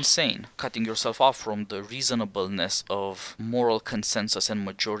fully insane, cutting yourself off from the reasonableness of moral consensus and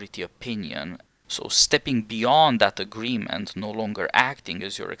majority opinion. So stepping beyond that agreement, no longer acting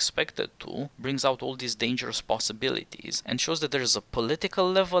as you're expected to, brings out all these dangerous possibilities and shows that there's a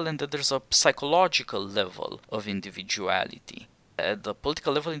political level and that there's a psychological level of individuality. At the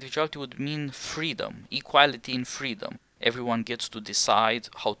political level, individuality would mean freedom, equality in freedom. Everyone gets to decide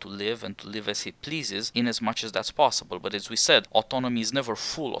how to live and to live as he pleases in as much as that's possible. But as we said, autonomy is never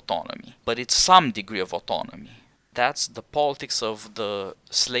full autonomy, but it's some degree of autonomy. That's the politics of the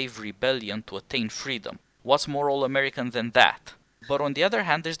slave rebellion to attain freedom. What's more all-American than that? But on the other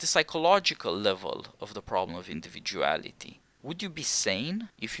hand, there's the psychological level of the problem of individuality. Would you be sane?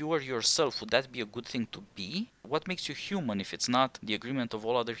 If you were yourself, would that be a good thing to be? What makes you human if it's not the agreement of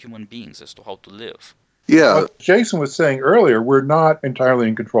all other human beings as to how to live? Yeah. What Jason was saying earlier, we're not entirely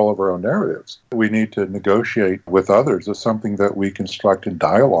in control of our own narratives. We need to negotiate with others as something that we construct in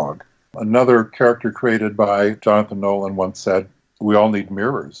dialogue. Another character created by Jonathan Nolan once said, we all need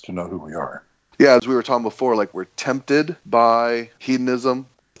mirrors to know who we are. Yeah, as we were talking before, like we're tempted by hedonism,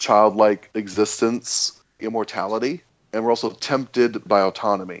 childlike existence, immortality, and we're also tempted by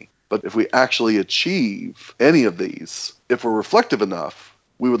autonomy. But if we actually achieve any of these, if we're reflective enough,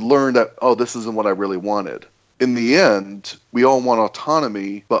 we would learn that, oh, this isn't what I really wanted. In the end, we all want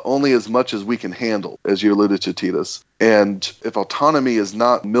autonomy, but only as much as we can handle, as you alluded to, Titus. And if autonomy is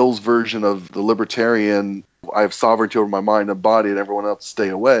not Mill's version of the libertarian, I have sovereignty over my mind and body and everyone else stay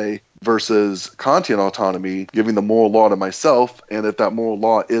away, versus Kantian autonomy, giving the moral law to myself, and if that moral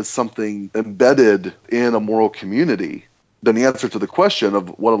law is something embedded in a moral community, then the answer to the question of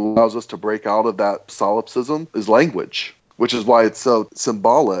what allows us to break out of that solipsism is language. Which is why it's so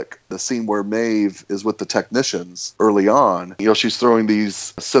symbolic, the scene where Maeve is with the technicians early on. You know, she's throwing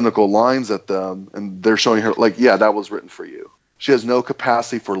these cynical lines at them, and they're showing her, like, yeah, that was written for you. She has no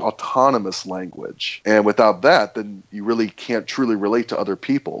capacity for autonomous language. And without that, then you really can't truly relate to other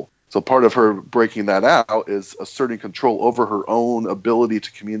people. So part of her breaking that out is asserting control over her own ability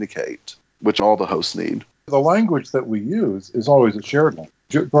to communicate, which all the hosts need. The language that we use is always a shared language.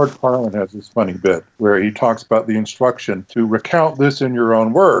 George Carlin has this funny bit where he talks about the instruction to recount this in your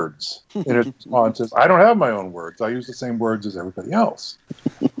own words. And his response is, I don't have my own words. I use the same words as everybody else.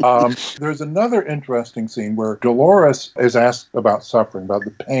 There's another interesting scene where Dolores is asked about suffering, about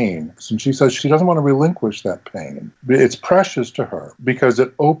the pain. And she says she doesn't want to relinquish that pain. It's precious to her because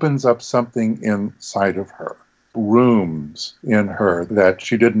it opens up something inside of her, rooms in her that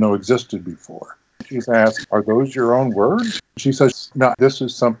she didn't know existed before. She's asked, are those your own words? She says, no, this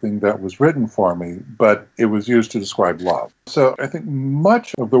is something that was written for me, but it was used to describe love. So I think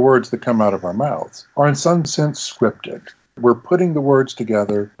much of the words that come out of our mouths are in some sense scripted. We're putting the words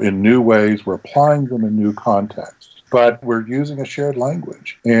together in new ways. We're applying them in new contexts. But we're using a shared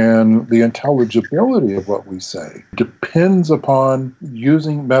language. And the intelligibility of what we say depends upon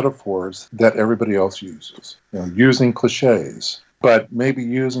using metaphors that everybody else uses, using cliches, but maybe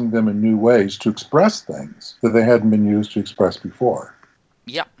using them in new ways to express things that they hadn't been used to express before.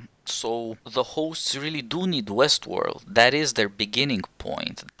 Yeah. So the hosts really do need Westworld. That is their beginning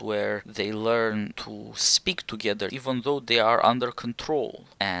point, where they learn to speak together even though they are under control.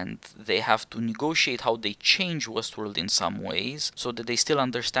 And they have to negotiate how they change Westworld in some ways so that they still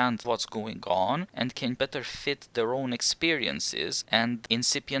understand what's going on and can better fit their own experiences and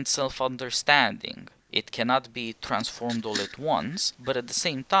incipient self-understanding. It cannot be transformed all at once, but at the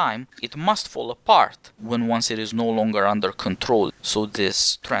same time, it must fall apart when once it is no longer under control. So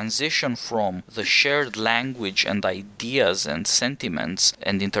this transition from the shared language and ideas and sentiments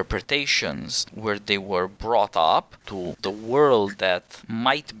and interpretations where they were brought up to the world that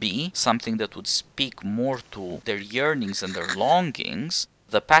might be something that would speak more to their yearnings and their longings,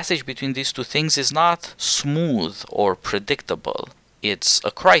 the passage between these two things is not smooth or predictable. It's a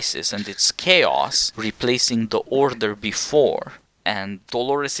crisis and it's chaos replacing the order before. And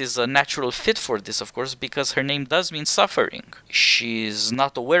Dolores is a natural fit for this, of course, because her name does mean suffering. She's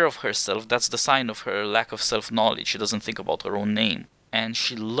not aware of herself. That's the sign of her lack of self-knowledge. She doesn't think about her own name. And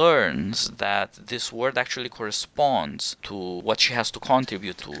she learns that this word actually corresponds to what she has to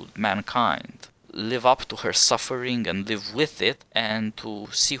contribute to mankind. Live up to her suffering and live with it, and to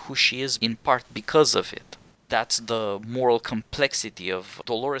see who she is in part because of it. That's the moral complexity of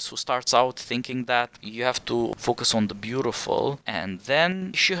Dolores, who starts out thinking that you have to focus on the beautiful, and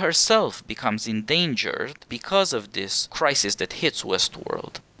then she herself becomes endangered because of this crisis that hits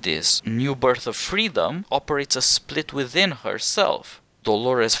Westworld. This new birth of freedom operates a split within herself.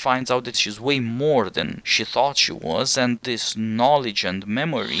 Dolores finds out that she's way more than she thought she was, and this knowledge and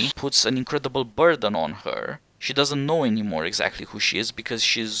memory puts an incredible burden on her. She doesn't know anymore exactly who she is because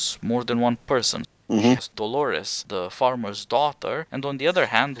she's more than one person. She has Dolores, the farmer's daughter, and on the other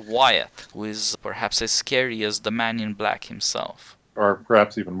hand, Wyatt, who is perhaps as scary as the Man in Black himself. Or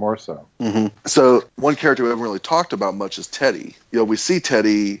perhaps even more so. So one character we haven't really talked about much is Teddy. We see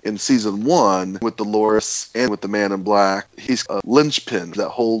Teddy in season 1 with Dolores and with the Man in Black. He's a linchpin that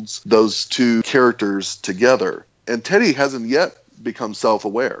holds those two characters together. And Teddy hasn't yet become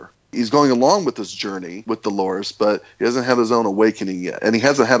self-aware. He's going along with this journey with Dolores, but he hasn't had his own awakening yet. And he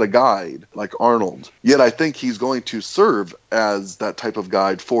hasn't had a guide like Arnold. Yet I think he's going to serve as that type of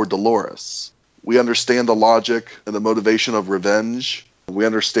guide for Dolores. We understand the logic and the motivation of revenge. We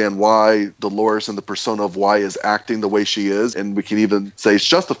understand why Dolores and the persona of why is acting the way she is, and we can even say it's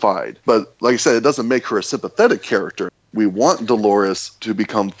justified. But like I said, it doesn't make her a sympathetic character. We want Dolores to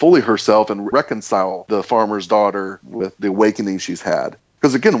become fully herself and reconcile the farmer's daughter with the awakening she's had.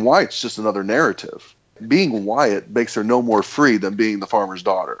 Because again, Wyatt's just another narrative. Being Wyatt makes her no more free than being the farmer's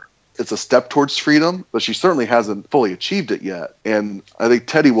daughter. It's a step towards freedom, but she certainly hasn't fully achieved it yet. And I think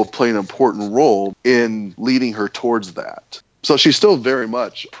Teddy will play an important role in leading her towards that. So she's still very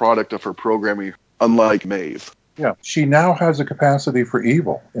much a product of her programming, unlike Maeve. Yeah, she now has a capacity for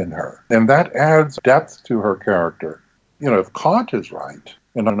evil in her, and that adds depth to her character. If Kant is right,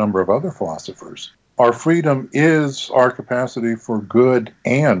 and a number of other philosophers, our freedom is our capacity for good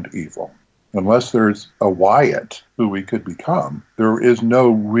and evil. Unless there's a Wyatt who we could become, there is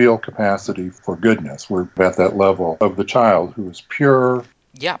no real capacity for goodness. We're at that level of the child who is pure.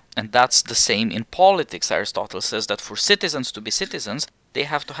 Yeah, and that's the same in politics. Aristotle says that for citizens to be citizens, they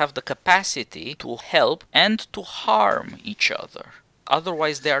have to have the capacity to help and to harm each other.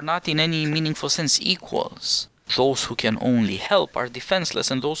 Otherwise, they are not in any meaningful sense equals. Those who can only help are defenseless,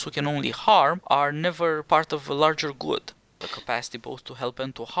 and those who can only harm are never part of a larger good. The capacity both to help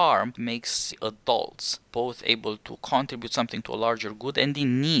and to harm makes adults both able to contribute something to a larger good and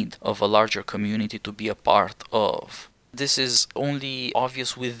in need of a larger community to be a part of. This is only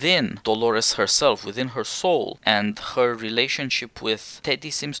obvious within Dolores herself, within her soul, and her relationship with Teddy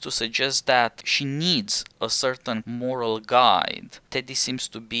seems to suggest that she needs a certain moral guide. Teddy seems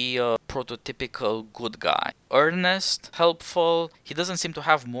to be a prototypical good guy. Earnest, helpful, he doesn't seem to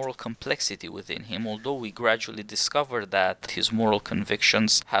have moral complexity within him, although we gradually discover that his moral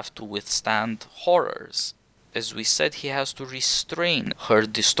convictions have to withstand horrors. As we said, he has to restrain her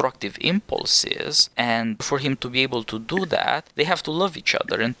destructive impulses, and for him to be able to do that, they have to love each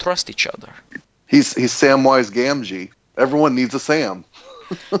other and trust each other. He's Samwise Gamgee. Everyone needs a Sam.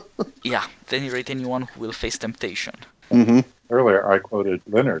 Yeah, at any rate, anyone who will face temptation. Earlier, I quoted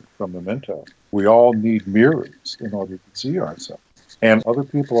Leonard from Memento. We all need mirrors in order to see ourselves. And other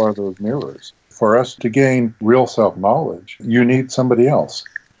people are those mirrors. For us to gain real self-knowledge, you need somebody else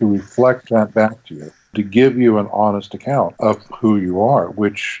to reflect that back to you, to give you an honest account of who you are,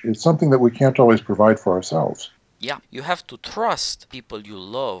 which is something that we can't always provide for ourselves. Yeah, you have to trust people you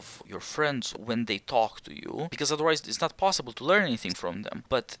love, your friends, when they talk to you, because otherwise it's not possible to learn anything from them.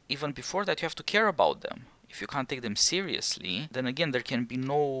 But even before that, you have to care about them. If you can't take them seriously, then again, there can be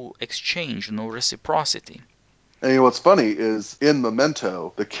no exchange, no reciprocity. And you know what's funny is in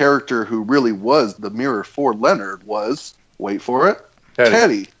Memento, the character who really was the mirror for Leonard was, wait for it,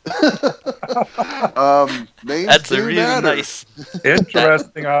 Teddy. Names That's a do really matter. nice.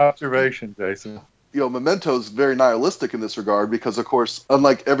 Interesting observation, Jason. You know, Memento's very nihilistic in this regard because, of course,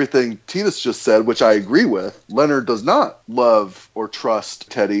 unlike everything Titus just said, which I agree with, Leonard does not love or trust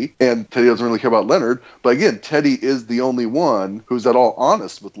Teddy, and Teddy doesn't really care about Leonard. But again, Teddy is the only one who's at all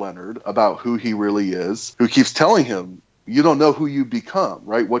honest with Leonard about who he really is, who keeps telling him, you don't know who you become,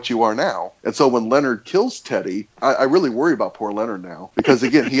 right? What you are now. And so when Leonard kills Teddy, I really worry about poor Leonard now. Because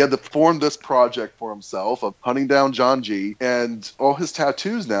again, he had to form this project for himself of hunting down John G. And all his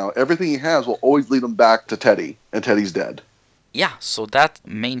tattoos now, everything he has will always lead him back to Teddy. And Teddy's dead. Yeah, so that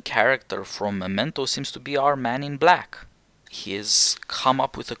main character from Memento seems to be our Man in Black. He has come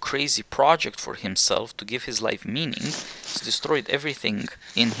up with a crazy project for himself to give his life meaning. He's destroyed everything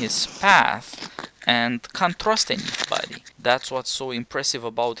in his path and can't trust anybody. That's what's so impressive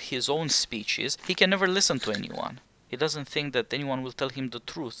about his own speeches. He can never listen to anyone. He doesn't think that anyone will tell him the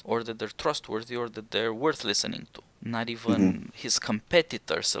truth, or that they're trustworthy, or that they're worth listening to. Not even his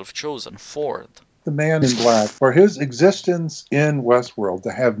competitor, self-chosen, Ford. The Man in Black, for his existence in Westworld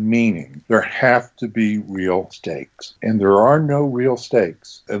to have meaning, there have to be real stakes. And there are no real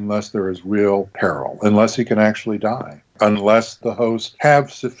stakes unless there is real peril, unless he can actually die, unless the hosts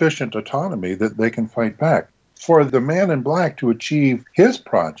have sufficient autonomy that they can fight back. For the Man in Black to achieve his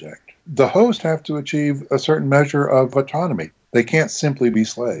project, the hosts have to achieve a certain measure of autonomy. They can't simply be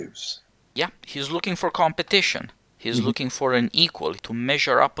slaves. Yeah, he's looking for competition. He's looking for an equal to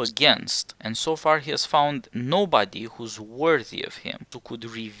measure up against. And so far he has found nobody who's worthy of him, who could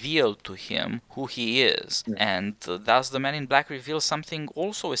reveal to him who he is. Yeah. And thus the Man in Black reveals something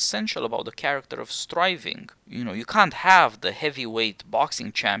also essential about the character of striving. You know, you can't have the heavyweight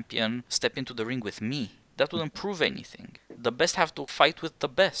boxing champion step into the ring with me. That wouldn't prove anything. The best have to fight with the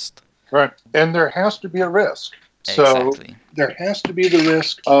best. Right. And there has to be a risk. Exactly. So there has to be the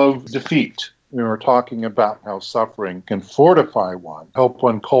risk of defeat. We were talking about how suffering can fortify one, help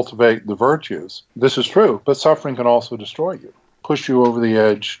one cultivate the virtues. This is true, but suffering can also destroy you, push you over the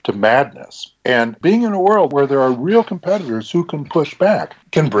edge to madness. And being in a world where there are real competitors who can push back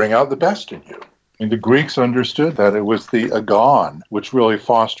can bring out the best in you. And the Greeks understood that. It was the agon which really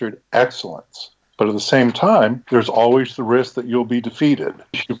fostered excellence. But at the same time, there's always the risk that you'll be defeated,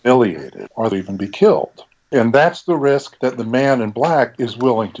 humiliated, or even be killed. And that's the risk that the Man in Black is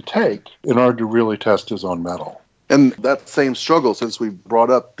willing to take in order to really test his own mettle. And that same struggle, since we brought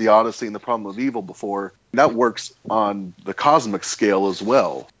up the Odyssey and the problem of evil before, that works on the cosmic scale as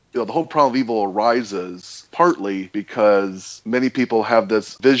well. You know, the whole problem of evil arises partly because many people have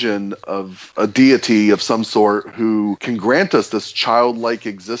this vision of a deity of some sort who can grant us this childlike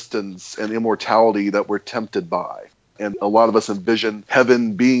existence and immortality that we're tempted by. And a lot of us envision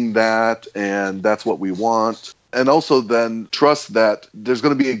heaven being that, and that's what we want. And also then trust that there's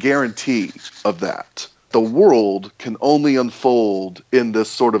going to be a guarantee of that. The world can only unfold in this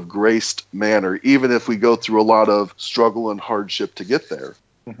sort of graced manner, even if we go through a lot of struggle and hardship to get there.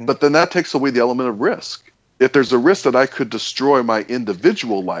 Mm-hmm. But then that takes away the element of risk. If there's a risk that I could destroy my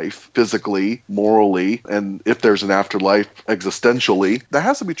individual life physically, morally, and if there's an afterlife existentially, that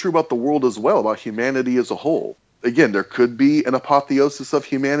has to be true about the world as well, about humanity as a whole. Again, there could be an apotheosis of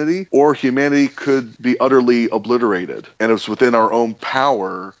humanity, or humanity could be utterly obliterated. And it's within our own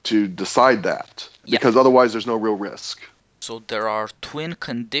power to decide that, because otherwise there's no real risk. So there are twin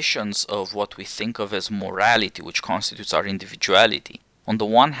conditions of what we think of as morality, which constitutes our individuality. On the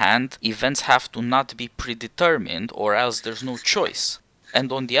one hand, events have to not be predetermined, or else there's no choice.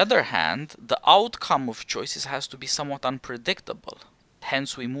 And on the other hand, the outcome of choices has to be somewhat unpredictable.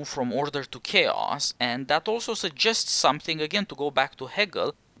 Hence we move from order to chaos, and that also suggests something, again, to go back to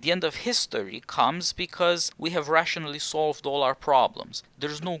Hegel. The end of history comes because we have rationally solved all our problems.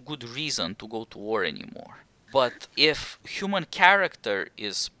 There's no good reason to go to war anymore. But if human character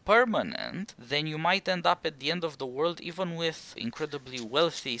is permanent, then you might end up at the end of the world even with incredibly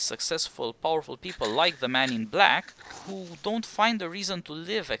wealthy, successful, powerful people like the Man in Black, who don't find a reason to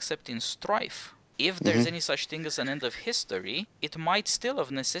live except in strife. If there's any such thing as an end of history, it might still of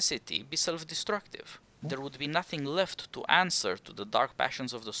necessity be self-destructive. There would be nothing left to answer to the dark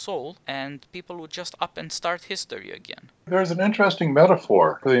passions of the soul, and people would just up and start history again. There's an interesting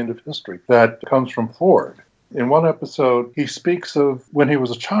metaphor for the end of history that comes from Ford. In one episode, he speaks of when he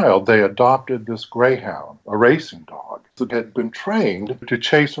was a child, they adopted this greyhound, a racing dog. that had been trained to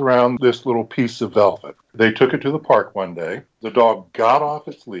chase around this little piece of velvet. They took it to the park one day. The dog got off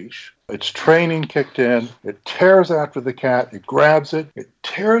its leash. Its training kicked in. It tears after the cat. It grabs it. It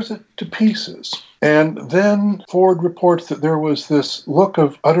tears it to pieces. And then Ford reports that there was this look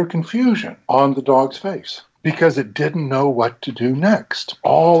of utter confusion on the dog's face because it didn't know what to do next.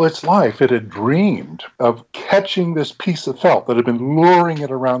 All its life, it had dreamed of catching this piece of felt that had been luring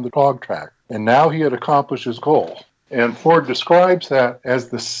it around the dog track. And now he had accomplished his goal. And Ford describes that as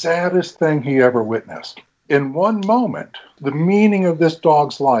the saddest thing he ever witnessed. In one moment, the meaning of this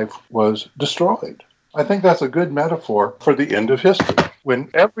dog's life was destroyed. I think that's a good metaphor for the end of history. When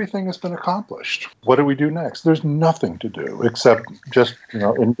everything has been accomplished, what do we do next? There's nothing to do except just,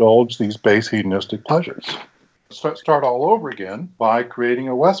 indulge these base hedonistic pleasures. Start all over again by creating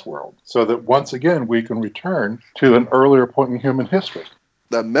a Westworld so that once again we can return to an earlier point in human history.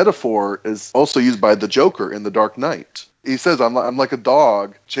 That metaphor is also used by the Joker in The Dark Knight. He says, I'm like a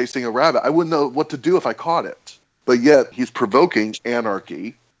dog chasing a rabbit. I wouldn't know what to do if I caught it. But yet he's provoking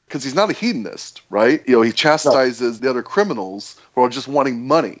anarchy because he's not a hedonist, right? He chastises the other criminals who are just wanting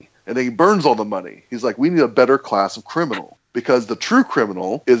money. And then he burns all the money. He's like, we need a better class of criminal. Because the true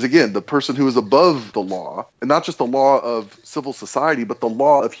criminal is, again, the person who is above the law. And not just the law of civil society, but the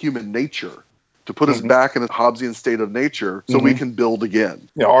law of human nature. To put us back in a Hobbesian state of nature so we can build again.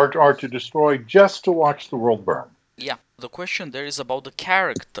 Yeah, or to destroy just to watch the world burn. Yeah, the question there is about the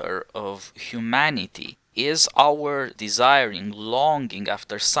character of humanity. Is our desiring, longing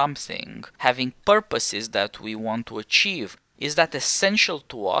after something, having purposes that we want to achieve, is that essential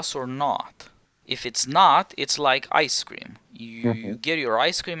to us or not? If it's not, it's like ice cream. You get your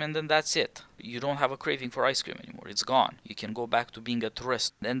ice cream and then that's it. You don't have a craving for ice cream anymore. It's gone. You can go back to being at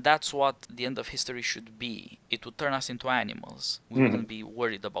rest. And that's what the end of history should be. It would turn us into animals. We wouldn't be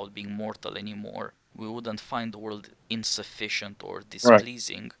worried about being mortal anymore. We wouldn't find the world insufficient or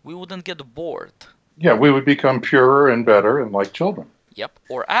displeasing. Right. We wouldn't get bored. Yeah, we would become purer and better and like children. Yep.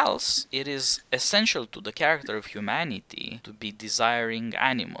 Or else, it is essential to the character of humanity to be desiring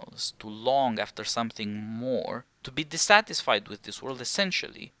animals, to long after something more, to be dissatisfied with this world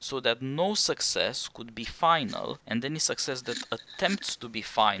essentially, so that no success could be final, and any success that attempts to be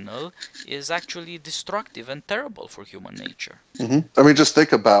final is actually destructive and terrible for human nature. I mean, just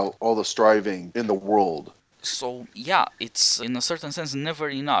think about all the striving in the world. So, yeah, it's in a certain sense never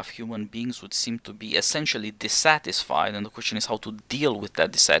enough. Human beings would seem to be essentially dissatisfied, and the question is how to deal with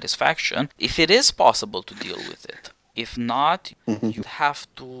that dissatisfaction, if it is possible to deal with it. If not, you have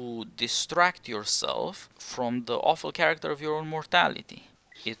to distract yourself from the awful character of your own mortality.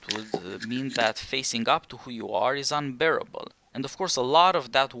 It would mean that facing up to who you are is unbearable. And of course, a lot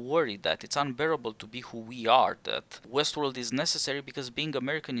of that worry that it's unbearable to be who we are, that Westworld is necessary because being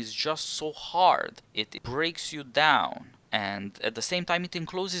American is just so hard. It breaks you down. And at the same time, it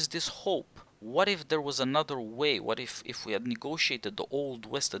encloses this hope. What if there was another way? What if we had negotiated the Old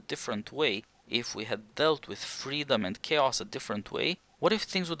West a different way? If we had dealt with freedom and chaos a different way? What if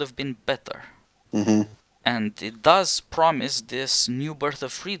things would have been better? And it does promise this new birth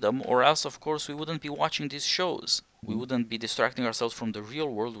of freedom, or else, of course, we wouldn't be watching these shows. We wouldn't be distracting ourselves from the real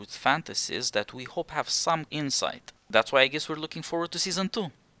world with fantasies that we hope have some insight. That's why I guess we're looking forward to season 2.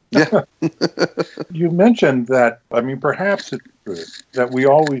 Yeah. You mentioned that, perhaps it's true that we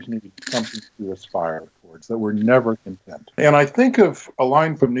always need something to aspire towards, that we're never content. And I think of a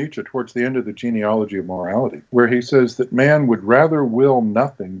line from Nietzsche towards the end of the Genealogy of Morality, where he says that man would rather will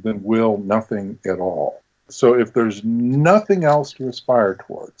nothing than will nothing at all. So if there's nothing else to aspire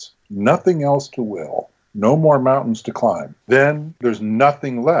towards, nothing else to will, no more mountains to climb, then there's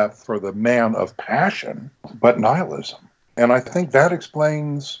nothing left for the man of passion but nihilism. And I think that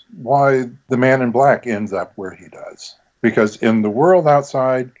explains why the man in black ends up where he does. Because in the world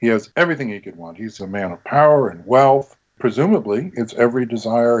outside, he has everything he could want. He's a man of power and wealth. Presumably, it's every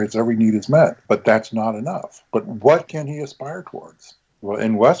desire, it's every need is met. But that's not enough. But what can he aspire towards? Well,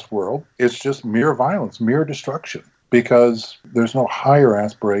 in Westworld, it's just mere violence, mere destruction. Because there's no higher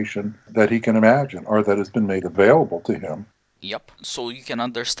aspiration that he can imagine or that has been made available to him. Yep. So you can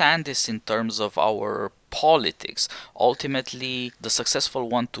understand this in terms of our politics. Ultimately, the successful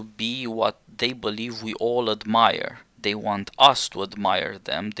want to be what they believe we all admire. They want us to admire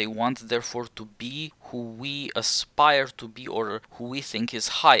them. They want, therefore, to be who we aspire to be or who we think is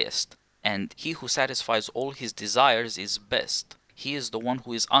highest. And he who satisfies all his desires is best. He is the one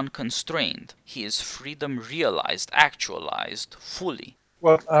who is unconstrained. He is freedom realized, actualized, fully.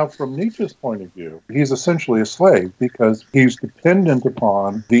 Well, from Nietzsche's point of view, he's essentially a slave because he's dependent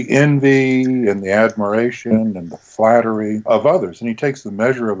upon the envy and the admiration and the flattery of others. And he takes the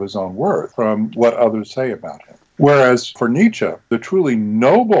measure of his own worth from what others say about him. Whereas for Nietzsche, the truly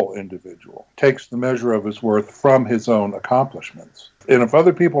noble individual takes the measure of his worth from his own accomplishments. And if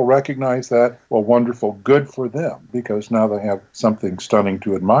other people recognize that, well, wonderful, good for them, because now they have something stunning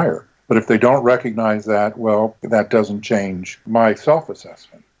to admire. But if they don't recognize that, well, that doesn't change my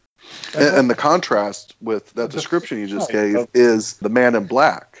self-assessment. And the contrast with that description you just gave is the man in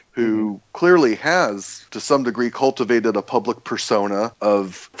black, who clearly has, to some degree, cultivated a public persona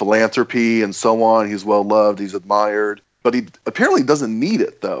of philanthropy and so on. He's well loved, he's admired, but he apparently doesn't need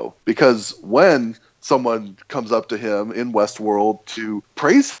it, though, because when someone comes up to him in Westworld to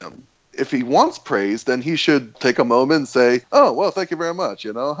praise him, if he wants praise, then he should take a moment and say, oh, well, thank you very much,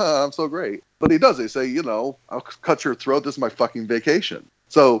 I'm so great. But he does. They say, I'll cut your throat, this is my fucking vacation.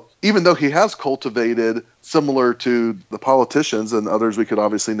 So even though he has cultivated, similar to the politicians and others we could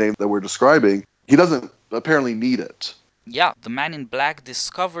obviously name that we're describing, he doesn't apparently need it. Yeah, the man in black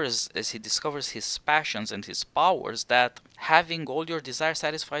discovers, as he discovers his passions and his powers, that having all your desires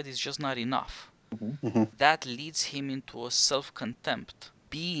satisfied is just not enough. Mm-hmm. That leads him into a self-contempt.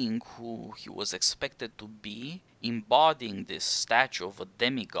 Being who he was expected to be, embodying this statue of a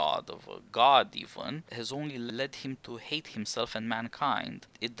demigod, of a god even, has only led him to hate himself and mankind.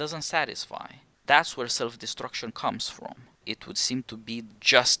 It doesn't satisfy. That's where self-destruction comes from. It would seem to be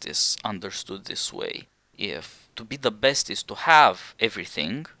justice understood this way. If to be the best is to have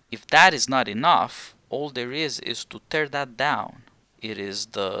everything, if that is not enough, all there is to tear that down. It is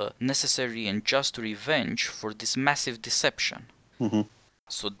the necessary and just revenge for this massive deception. Mm-hmm.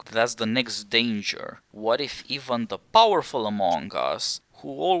 So that's the next danger. What if even the powerful among us, who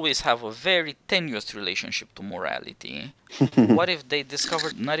always have a very tenuous relationship to morality, what if they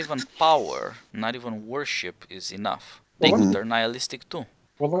discovered not even power, not even worship is enough? They're nihilistic too.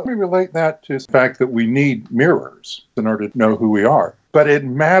 Well, let me relate that to the fact that we need mirrors in order to know who we are. But it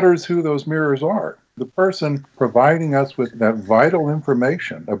matters who those mirrors are. The person providing us with that vital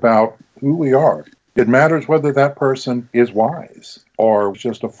information about who we are, it matters whether that person is wise or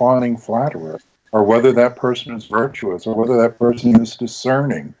just a fawning flatterer, or whether that person is virtuous, or whether that person is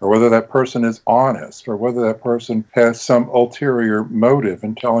discerning, or whether that person is honest, or whether that person has some ulterior motive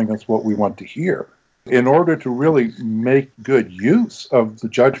in telling us what we want to hear. In order to really make good use of the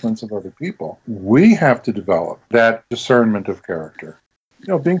judgments of other people, we have to develop that discernment of character.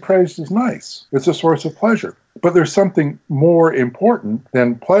 Being praised is nice. It's a source of pleasure. But there's something more important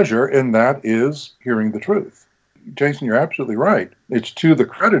than pleasure, and that is hearing the truth. Jason, you're absolutely right. It's to the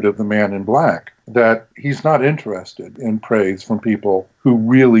credit of the man in black that he's not interested in praise from people who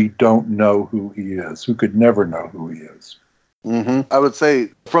really don't know who he is, who could never know who he is. Mm-hmm. I would say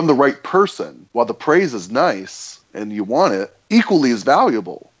from the right person, while the praise is nice and you want it, equally as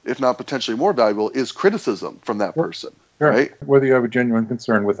valuable, if not potentially more valuable, is criticism from that person. Sure. Right? Whether you have a genuine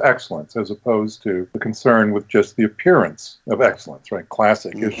concern with excellence as opposed to the concern with just the appearance of excellence, right?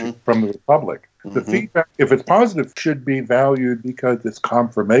 Classic issue from the Republic. The feedback, if it's positive, should be valued because it's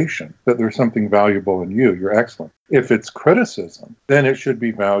confirmation that there's something valuable in you. You're excellent. If it's criticism, then it should be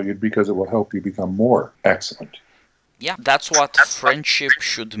valued because it will help you become more excellent. Yeah, that's what friendship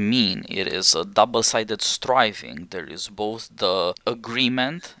should mean. It is a double-sided striving. There is both the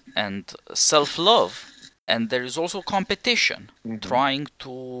agreement and self-love. And there is also competition, trying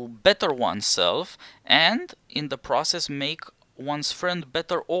to better oneself and in the process make one's friend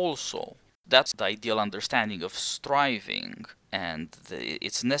better also. That's the ideal understanding of striving, and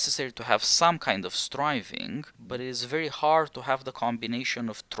it's necessary to have some kind of striving, but it is very hard to have the combination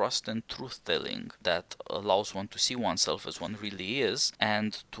of trust and truth-telling that allows one to see oneself as one really is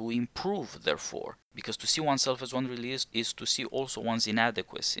and to improve, therefore. Because to see oneself as one really is to see also one's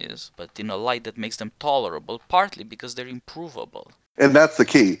inadequacies, but in a light that makes them tolerable, partly because they're improvable. And that's the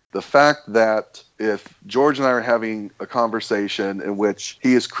key. The fact that if George and I are having a conversation in which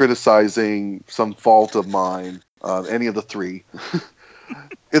he is criticizing some fault of mine, any of the three,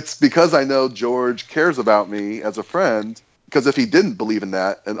 it's because I know George cares about me as a friend. Because if he didn't believe in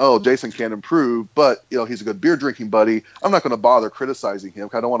that, and Jason can't improve, but he's a good beer drinking buddy, I'm not going to bother criticizing him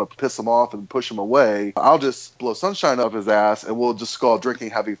because I don't want to piss him off and push him away. I'll just blow sunshine up his ass, and we'll just go out drinking,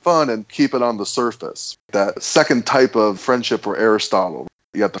 having fun, and keep it on the surface. That second type of friendship for Aristotle.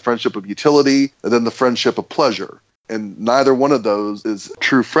 You got the friendship of utility, and then the friendship of pleasure. And neither one of those is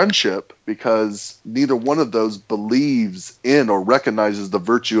true friendship because neither one of those believes in or recognizes the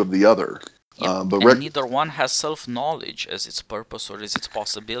virtue of the other. Yeah, and neither one has self-knowledge as its purpose or as its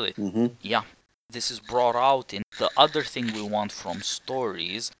possibility. Yeah, this is brought out in the other thing we want from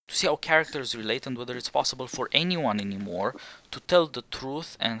stories, to see how characters relate and whether it's possible for anyone anymore to tell the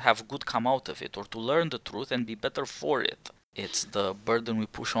truth and have good come out of it, or to learn the truth and be better for it. It's the burden we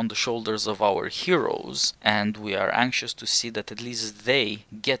push on the shoulders of our heroes, and we are anxious to see that at least they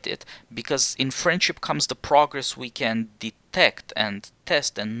get it, because in friendship comes the progress we can detect and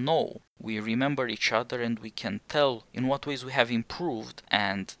test and know. We remember each other and we can tell in what ways we have improved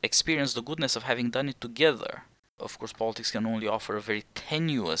and experience the goodness of having done it together. Of course, politics can only offer a very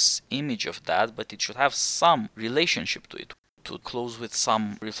tenuous image of that, but it should have some relationship to it. To close with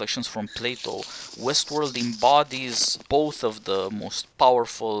some reflections from Plato, Westworld embodies both of the most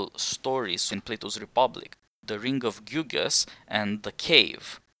powerful stories in Plato's Republic, the Ring of Gyges and the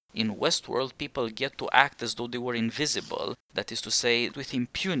Cave. In Westworld, people get to act as though they were invisible, that is to say, with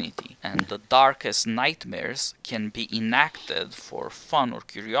impunity, and the darkest nightmares can be enacted for fun or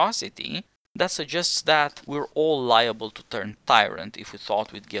curiosity. That suggests that we're all liable to turn tyrant if we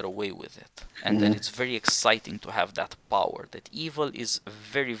thought we'd get away with it. And that it's very exciting to have that power, that evil is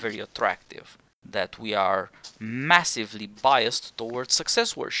very, very attractive, that we are massively biased towards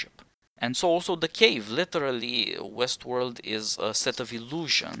success worship. And so also the cave, literally, Westworld is a set of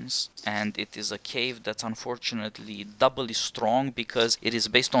illusions, and it is a cave that's unfortunately doubly strong because it is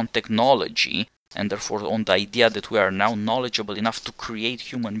based on technology, and therefore on the idea that we are now knowledgeable enough to create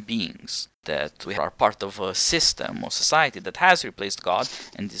human beings, that we are part of a system or society that has replaced God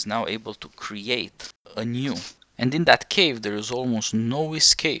and is now able to create anew. And in that cave there is almost no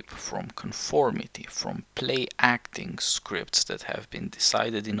escape from conformity, from play-acting scripts that have been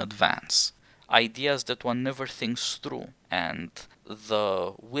decided in advance, ideas that one never thinks through, and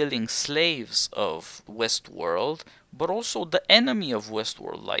the willing slaves of Westworld, but also the enemy of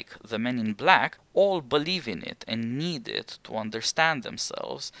Westworld, like the Men in Black, all believe in it and need it to understand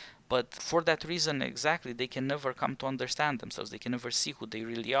themselves, but for that reason exactly, they can never come to understand themselves. They can never see who they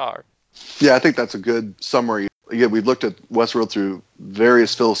really are. Yeah, I think that's a good summary. Again, we've looked at Westworld through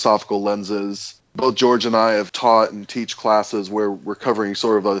various philosophical lenses. Both George and I have taught and teach classes where we're covering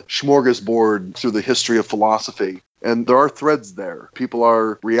sort of a smorgasbord through the history of philosophy. And there are threads there. People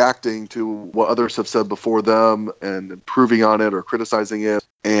are reacting to what others have said before them and improving on it or criticizing it.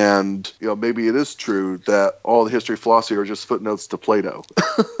 And, maybe it is true that all the history of philosophy are just footnotes to Plato.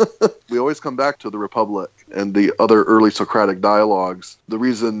 We always come back to the Republic and the other early Socratic dialogues. The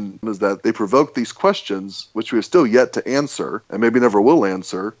reason is that they provoke these questions, which we have still yet to answer, and maybe never will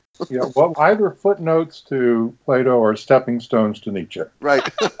answer. Yeah, well, either footnotes to Plato or stepping stones to Nietzsche. Right.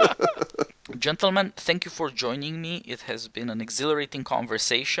 Gentlemen, thank you for joining me. It has been an exhilarating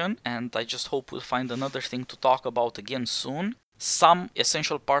conversation, and I just hope we'll find another thing to talk about again soon. Some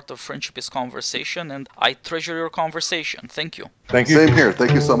essential part of friendship is conversation, and I treasure your conversation. Thank you. Thank you. Same here.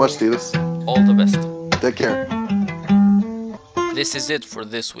 Thank you so much, Titus. All the best. Take care. This is it for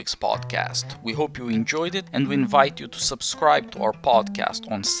this week's podcast. We hope you enjoyed it, and we invite you to subscribe to our podcast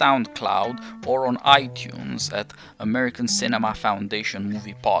on SoundCloud or on iTunes at American Cinema Foundation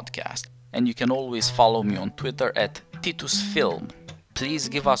Movie Podcast. And you can always follow me on Twitter at TitusFilm. Please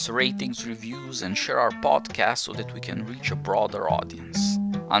give us ratings, reviews, and share our podcast so that we can reach a broader audience.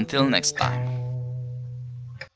 Until next time.